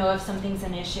 you don't know if something's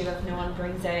an issue if no one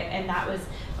brings it, and that was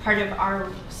part of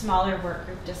our smaller work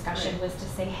group discussion, was to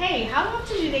say, hey, how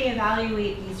often do they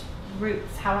evaluate these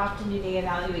routes? How often do they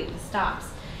evaluate the stops?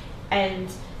 And,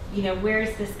 where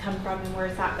does this come from and where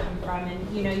does that come from?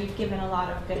 And, you've given a lot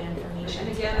of good information.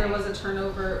 And again, there was a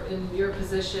turnover in your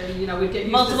position, we'd get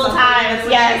used multiple to something and times, it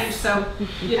would yes. change. So, I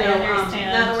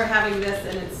understand. now that we're having this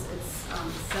and it's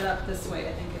set up this way,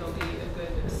 I think it'll be a good,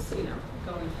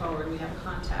 going forward, we have a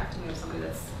contact and we have somebody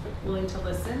that's willing to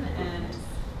listen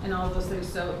and all of those things,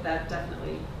 so that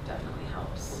definitely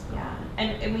helps. Yeah,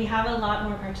 and we have a lot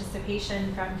more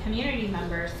participation from community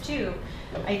members too.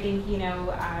 I think,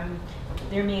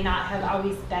 there may not have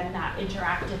always been that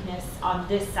interactiveness on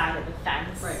this side of the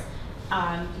fence. Right.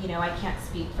 I can't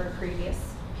speak for previous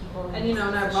people. in And this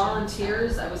and our position,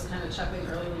 volunteers, I was kind of chuckling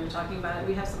earlier when you were talking about it,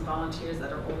 we have some volunteers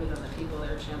that are older than the people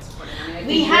that are transporting. I mean, I think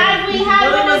We had Willie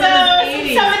one of was in his those, 80s. and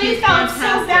somebody He's felt so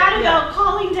fantastic. bad Yeah. about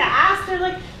calling to ask. They're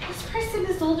like, this person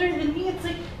is older than me. It's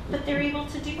like, but they're able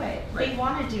to do it. They Right.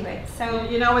 want to do it. So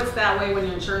It's that way when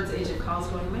your insurance agent calls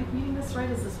going, am I reading this right?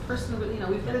 Is this person,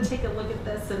 we've got to take a look at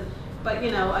this. But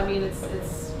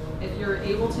it's if you're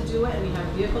able to do it and you have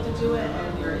a vehicle to do it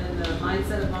and you're in the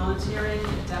mindset of volunteering,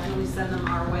 definitely send them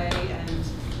our way. And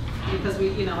because we,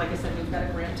 like I said, we've got a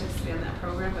grant to expand that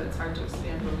program, but it's hard to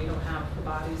expand when we don't have the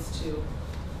bodies to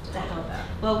help that.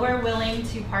 Well, we're willing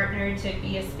to partner to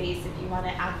be a space if you want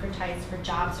to advertise for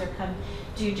jobs or come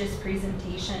do just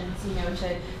presentations,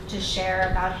 to share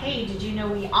about, hey, did you know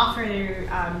we offer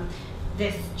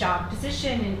this job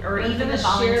position, or I'm even gonna the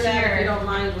volunteer. share that, if you don't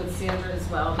mind, with Sandra as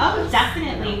well. Oh, because,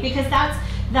 definitely, because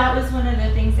that was one of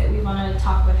the things that we want to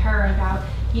talk with her about.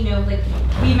 Like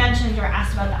we mentioned or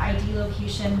asked about the ID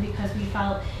location because we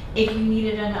felt if you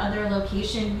needed another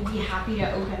location, we'd be happy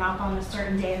to open up on a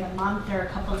certain day of the month or a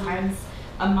couple times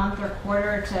a month or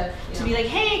quarter to be like,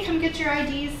 hey, come get your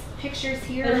IDs, pictures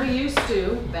here. And we used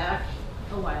to, back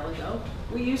a while ago,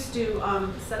 we used to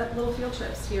set up little field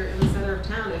trips here in the center of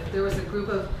town. If there was a group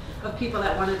of people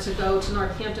that wanted to go to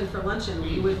Northampton for luncheon,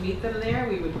 we would meet them there,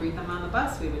 we would greet them on the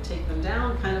bus, we would take them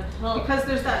down, because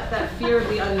there's that fear of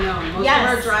the unknown. Most of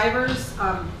our drivers,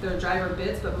 they're driver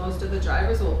bids, but most of the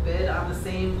drivers will bid on the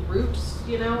same routes,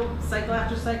 cycle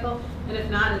after cycle. And if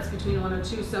not, it's between one or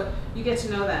two. So you get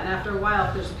to know that. And after a while,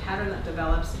 if there's a pattern that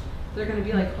develops, they're gonna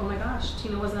be like, oh my gosh,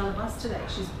 Tina wasn't on the bus today.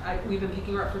 We've been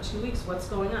picking her up for 2 weeks, what's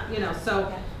going on? You know, so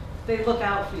Yeah. they look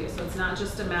out for you. So it's not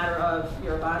just a matter of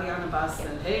your body on a bus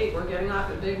and, hey, we're getting off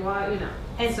at Big Y, you know.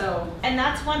 And So, And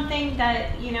that's one thing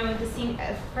that, you know,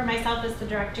 for myself as the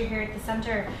director here at the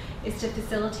center, is to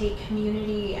facilitate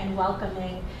community and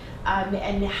welcoming,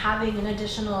 and having an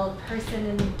additional person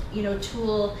and, you know,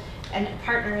 tool and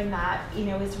partner in that, you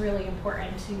know, is really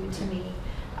important to me.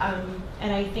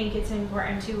 And I think it's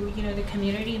important to, you know, the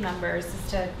community members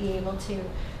is to be able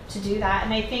to do that.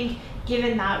 And I think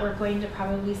given that, we're going to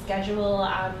probably schedule,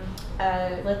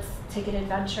 let's take an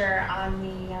adventure on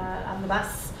the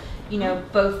bus, you know,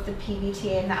 both the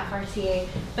PVTA and the FRTA,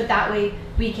 but that way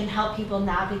we can help people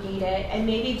navigate it and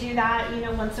maybe do that, you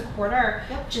know, once a quarter,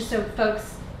 just so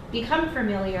folks become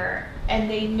familiar and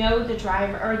they know the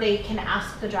driver, or they can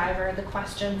ask the driver the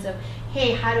questions of,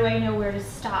 hey, how do I know where to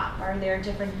stop? Are there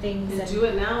different things? and do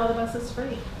it now while the bus is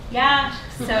free. Yeah,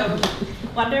 so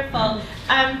wonderful.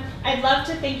 I'd love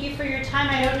to thank you for your time.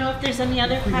 I don't know if there's any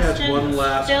other We questions. had one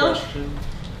last Bill? question.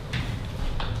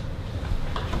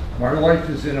 My wife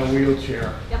is in a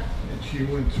wheelchair. Yep. And she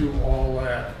went through all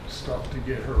that stuff to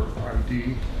get her ID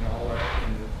and all that.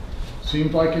 And it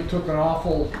seemed like it took an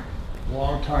awful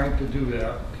long time to do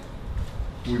that.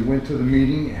 We went to the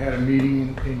meeting, had a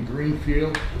meeting in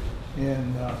Greenfield,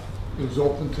 and it was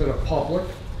open to the public.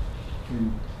 We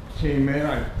came in,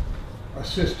 I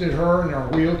assisted her in her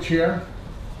wheelchair.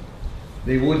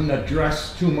 They wouldn't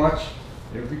address too much.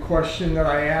 Every question that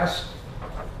I asked,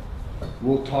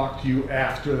 we'll talk to you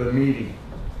after the meeting.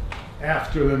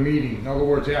 After the meeting. In other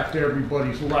words, after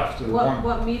everybody's left.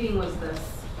 What meeting was this?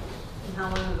 And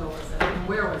how long ago was it? And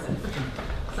where was it?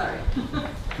 Sorry.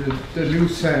 The new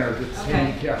center that's Okay.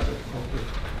 handicapped.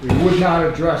 Okay. We would not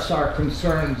address our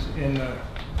concerns in the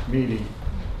meeting.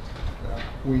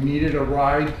 We needed a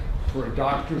ride for a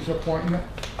doctor's appointment.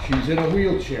 She's in a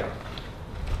wheelchair.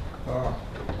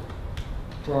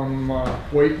 From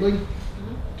Whately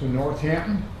to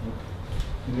Northampton.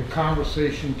 And the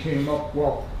conversation came up,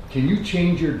 well, can you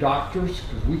change your doctors?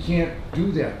 Because we can't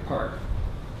do that part.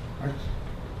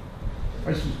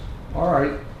 I said, all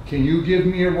right, can you give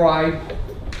me a ride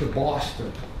to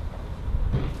Boston?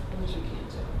 Which we can't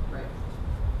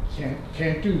do, right.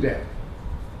 Can't do that.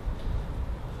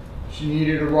 She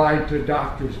needed a ride to a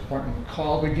doctor's appointment,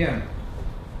 called again.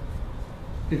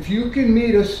 If you can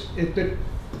meet us at the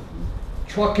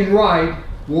truck and ride,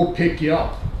 we'll pick you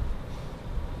up.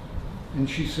 And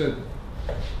she said,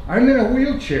 I'm in a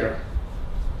wheelchair.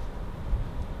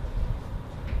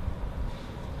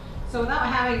 So without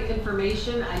having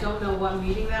information, I don't know what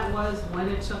meeting that was, when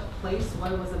it took place,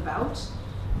 what it was about.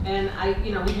 And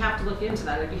we'd have to look into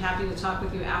that. I'd be happy to talk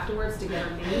with you afterwards to get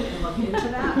her name and look into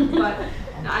that. But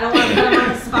I don't want to put her on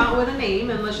the spot with a name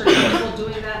unless you're comfortable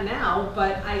doing that now.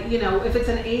 But if it's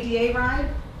an ADA ride,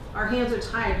 our hands are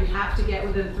tied. We have to get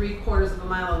within 3/4 of a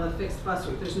mile of the fixed bus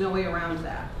route. There's no way around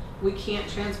that. We can't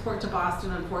transport to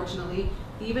Boston, unfortunately,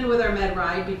 even with our med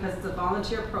ride, because it's a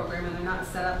volunteer program and they're not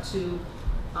set up to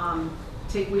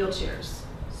take wheelchairs.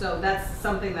 So that's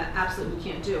something that absolutely we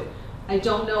can't do. I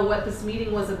don't know what this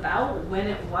meeting was about, when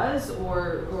it was,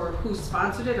 or who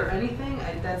sponsored it or anything.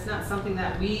 That's not something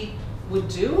that we would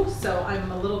do, so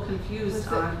I'm a little confused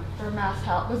on. For mass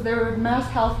health, was there a mass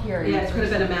health hearing? Yeah, it could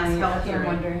have been a mass recently? health That's what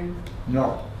I'm hearing. wondering.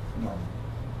 No.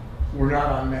 We're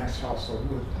not on mass health,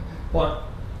 but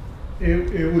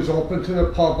it was open to the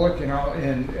public,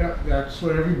 and that's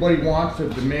what everybody wants, a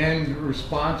demand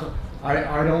response.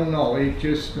 I don't know, it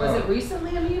just. Was it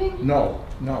recently a meeting? No,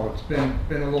 it's been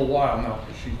a little while now,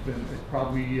 because she's been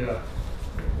probably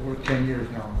over 10 years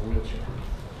now in a wheelchair.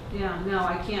 Yeah, no,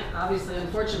 I can't, obviously,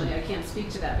 unfortunately, I can't speak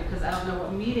to that because I don't know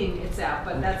what meeting it's at,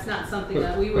 but that's not something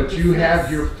that we would But you have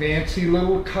discuss. your fancy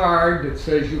little card that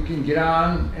says you can get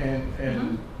on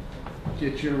and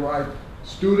get your ride.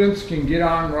 Students can get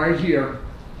on right here,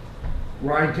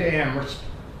 ride to Amherst,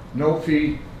 no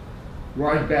fee,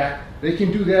 ride back. They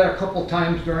can do that a couple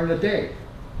times during the day.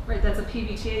 Right, that's a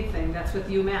PVTA thing, that's with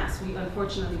UMass. We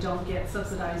unfortunately don't get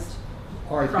subsidized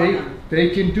All right, from them. they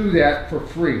can do that for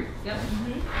free. Yep.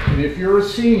 And if you're a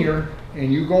senior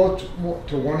and you go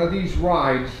to one of these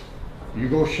rides, you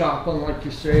go shopping like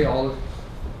you say,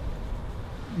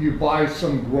 you buy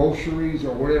some groceries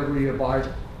or whatever you buy,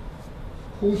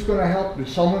 who's gonna help?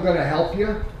 Is someone gonna help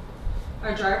you?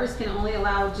 Our drivers can only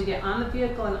allow to get on the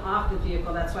vehicle and off the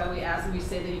vehicle. That's why we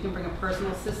say that you can bring a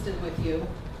personal assistant with you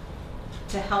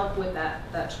to help with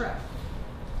that trip.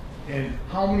 And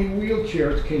how many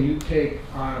wheelchairs can you take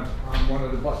on one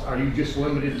of the buses? Are you just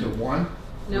limited to one?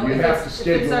 No, You if have to it's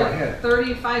schedule a ahead.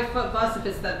 35-foot bus, if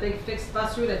it's that big fixed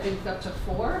bus route, I think up to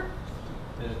 4.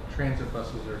 The transit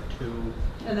buses are 2.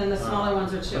 And then the smaller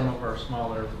ones are 2. Some of our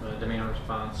smaller demand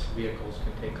response vehicles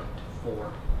can take up to 4,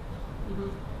 Mhm.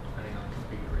 depending on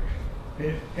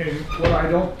configuration. And what I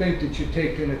don't think that you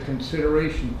take into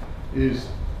consideration is,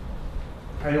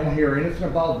 I don't hear anything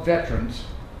about veterans.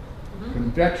 Mhm.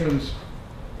 And veterans,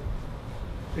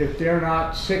 if they're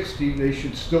not 60, they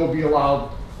should still be allowed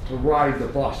to ride the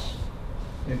bus.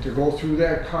 And to go through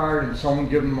that card and someone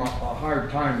give them a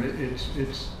hard time,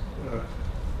 it's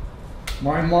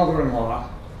my mother-in-law,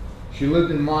 she lived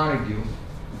in Montague.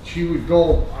 She would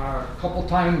go a couple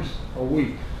times a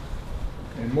week.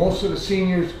 And most of the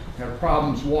seniors have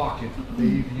problems walking. They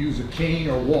either use a cane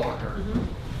or walker.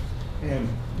 And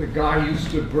the guy used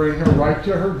to bring her right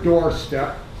to her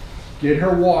doorstep, get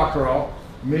her walker out,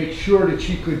 make sure that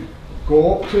she could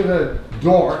go up to the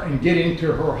door and get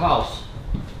into her house.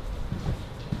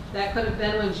 That could have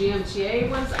been when GMTA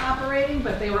was operating,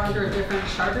 but they were under a different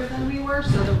charter than we were,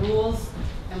 so the rules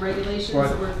and regulations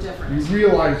But were you different.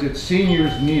 realize that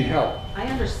seniors need help. I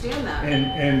understand that.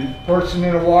 And person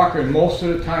in a walker, and most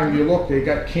of the time you look, they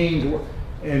got canes,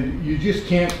 and you just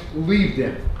can't leave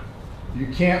them. You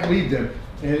can't leave them,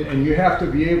 and you have to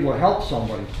be able to help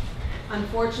somebody.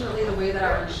 Unfortunately, the way that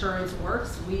our insurance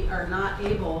works, we are not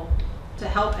able to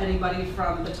help anybody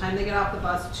from the time they get off the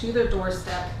bus to their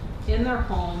doorstep, in their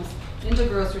homes, into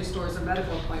grocery stores or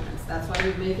medical appointments. That's why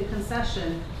we've made the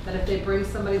concession that if they bring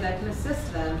somebody that can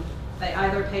assist them, they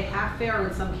either pay half fare or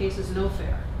in some cases no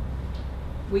fare.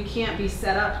 We can't be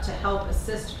set up to help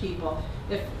assist people.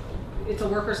 If it's a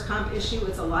workers' comp issue,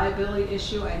 it's a liability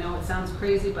issue. I know it sounds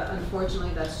crazy, but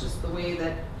unfortunately that's just the way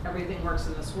that everything works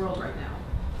in this world right now.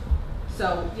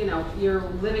 So, you know, you're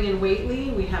living in Whately,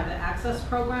 we have the access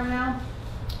program now,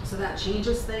 so that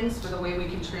changes things for the way we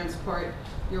can transport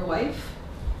your wife.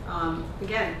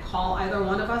 Again, call either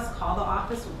one of us, call the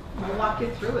office, we'll walk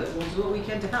you through it, we'll do what we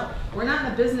can to help. We're not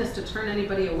in a business to turn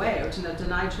anybody away or to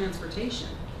deny transportation.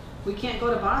 We can't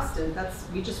go to Boston,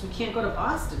 we can't go to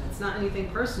Boston, it's not anything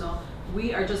personal.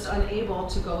 We are just unable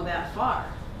to go that far.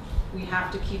 We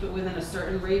have to keep it within a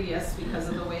certain radius because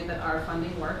of the way that our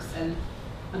funding works, and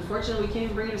unfortunately we can't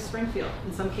even bring it to Springfield.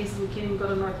 In some cases we can't even go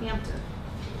to Northampton.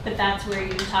 But that's where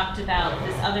you talked about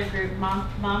this other group,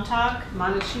 Montauk,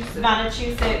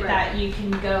 Montechusett, that you can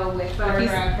go with But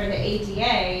if Barbara for the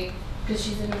ADA because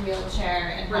she's in a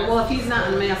wheelchair and Right, well, if he's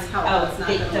not in Mass Health, it's not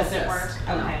it gonna doesn't assist. work.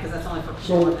 No, Okay. because that's only for people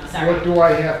So in Mass Health. what do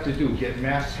I have to do? Get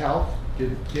Mass Health?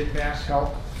 Get Mass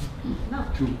Health? No,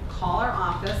 call our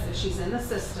office, if she's in the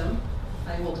system,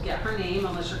 I will get her name,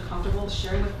 unless you're comfortable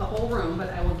sharing with the whole room,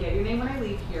 but I will get your name when I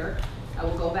leave here. I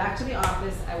will go back to the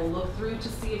office, I will look through to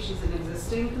see if she's an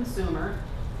existing consumer,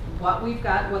 what we've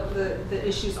got, what the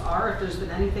issues are, if there's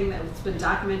been anything that's been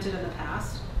documented in the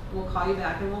past. We'll call you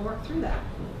back and we'll work through that.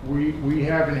 We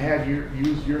haven't had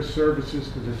used your services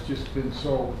because it's just been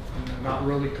so not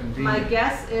really convenient. My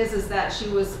guess is that she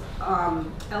was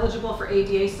eligible for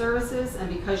ADA services, and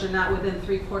because you're not within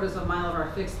 3/4 of a mile of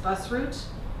our fixed bus route,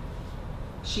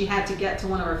 she had to get to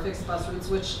one of our fixed bus routes,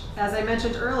 which, as I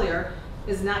mentioned earlier,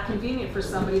 is not convenient for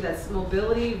somebody that's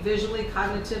mobility, visually,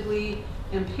 cognitively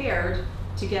impaired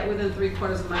to get within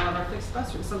 3/4 of a mile of our fixed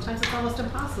bus route. Sometimes it's almost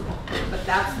impossible, but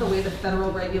that's the way the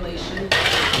federal regulation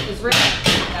is written.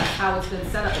 That's how it's been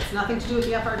set up. It's nothing to do with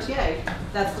the FRTA.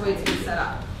 That's the way it's been set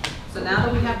up. So now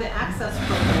that we have the access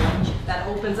program, that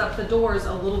opens up the doors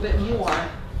a little bit more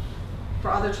for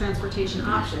other transportation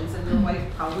options, and your wife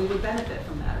probably would benefit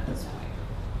from that at this point.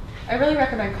 I really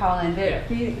recommend calling.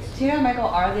 Tina and Michael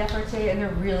are the FRTA, and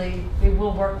they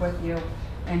will work with you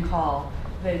and call.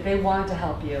 They want to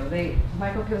help you.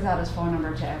 Michael gives out his phone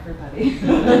number to everybody.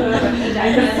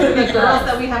 The girls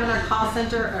that we have in our call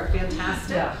center are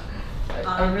fantastic. Yeah.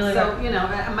 I really so, you know,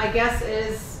 my guess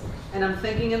is, and I'm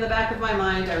thinking in the back of my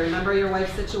mind, I remember your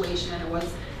wife's situation, and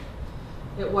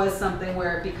it was something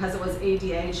where because it was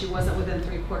ADA and she wasn't within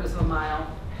 3/4 of a mile.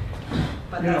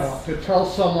 But you know, to tell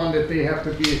someone that they have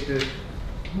to be at the,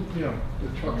 you know,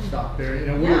 the truck stop there in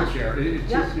a wheelchair, it's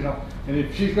just, you know, and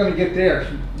if she's going to get there,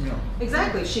 you know.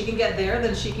 Exactly. If she can get there,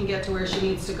 then she can get to where she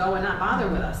needs to go and not bother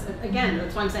with us. And again,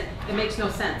 that's why I'm saying it makes no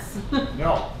sense.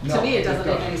 No. To me, it doesn't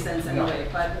make any sense anyway.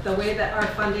 But the way that our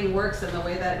funding works and the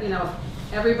way that, you know,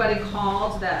 if everybody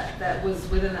called that was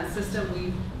within that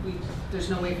system, there's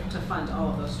no way to fund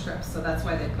all of those trips. So that's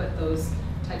why they put those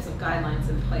types of guidelines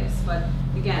in place. But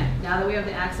again, now that we have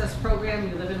the access program,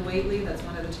 you live in Whately, that's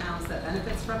one of the towns that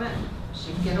benefits from it.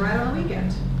 She can get a ride on the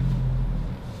weekend.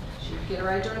 She can get a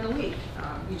ride during the week.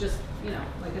 You just, you know,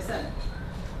 like I said,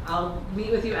 I'll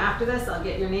meet with you after this, I'll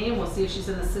get your name, we'll see if she's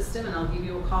in the system, and I'll give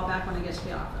you a call back when I get to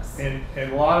the office. And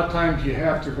a lot of times you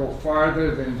have to go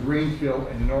farther than Greenfield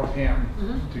and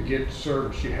Northampton to get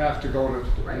service. You have to go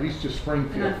to at least to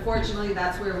Springfield. And unfortunately,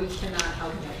 that's where we cannot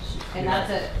help you. And that's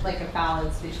a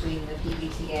balance between the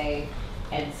PVTA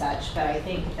and such, but I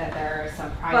think that there are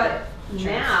some private. But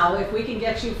now, if we can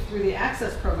get you through the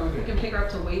access program, if we can pick her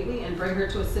up to Whately and bring her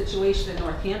to a situation in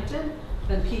Northampton,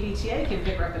 then PVTA can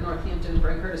pick her up in Northampton and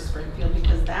bring her to Springfield,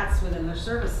 because that's within their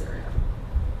service area.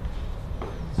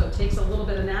 So it takes a little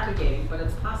bit of navigating, but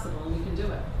it's possible and we can do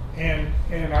it.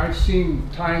 And I've seen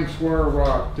times where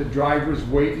the driver's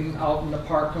waiting out in the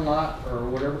parking lot or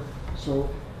whatever. So,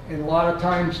 and a lot of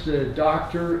times the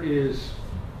doctor is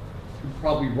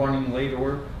probably running late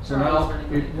or so now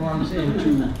it runs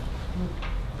into.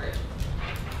 Right.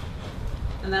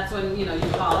 And that's when, you know, you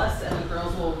call us and the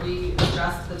girls will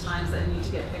readjust the times that need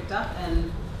to get picked up,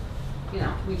 and you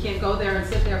know, we can't go there and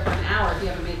sit there for an hour if you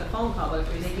haven't made the phone call. But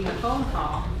if you're making a phone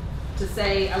call to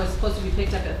say I was supposed to be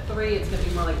picked up at 3, it's going to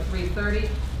be more like 3:30,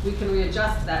 we can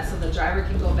readjust that so the driver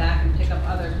can go back and pick up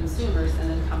other consumers and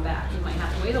then come back. You might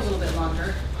have to wait a little bit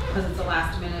longer because it's a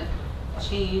last minute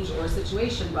change or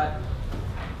situation, but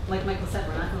like Michael said,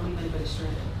 we're not going to leave anybody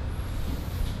stranded.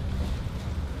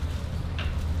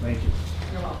 Thank you.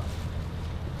 You're welcome.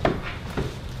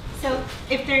 So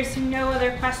if there's no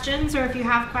other questions, or if you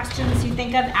have questions you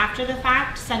think of after the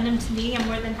fact, send them to me. I'm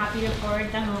more than happy to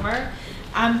forward them over.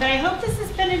 But I hope this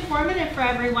has been informative for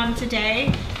everyone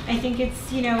today. I think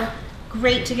it's, you know,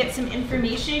 great to get some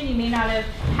information you may not have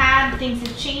had. Things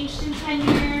have changed in 10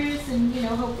 years, and you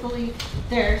know, hopefully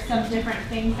there's some different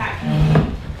things that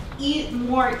can be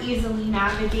more easily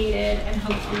navigated and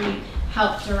hopefully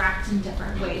help direct in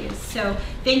different ways. So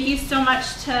thank you so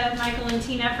much to Michael and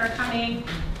Tina for coming.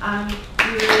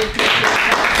 We really appreciate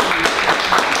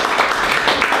it.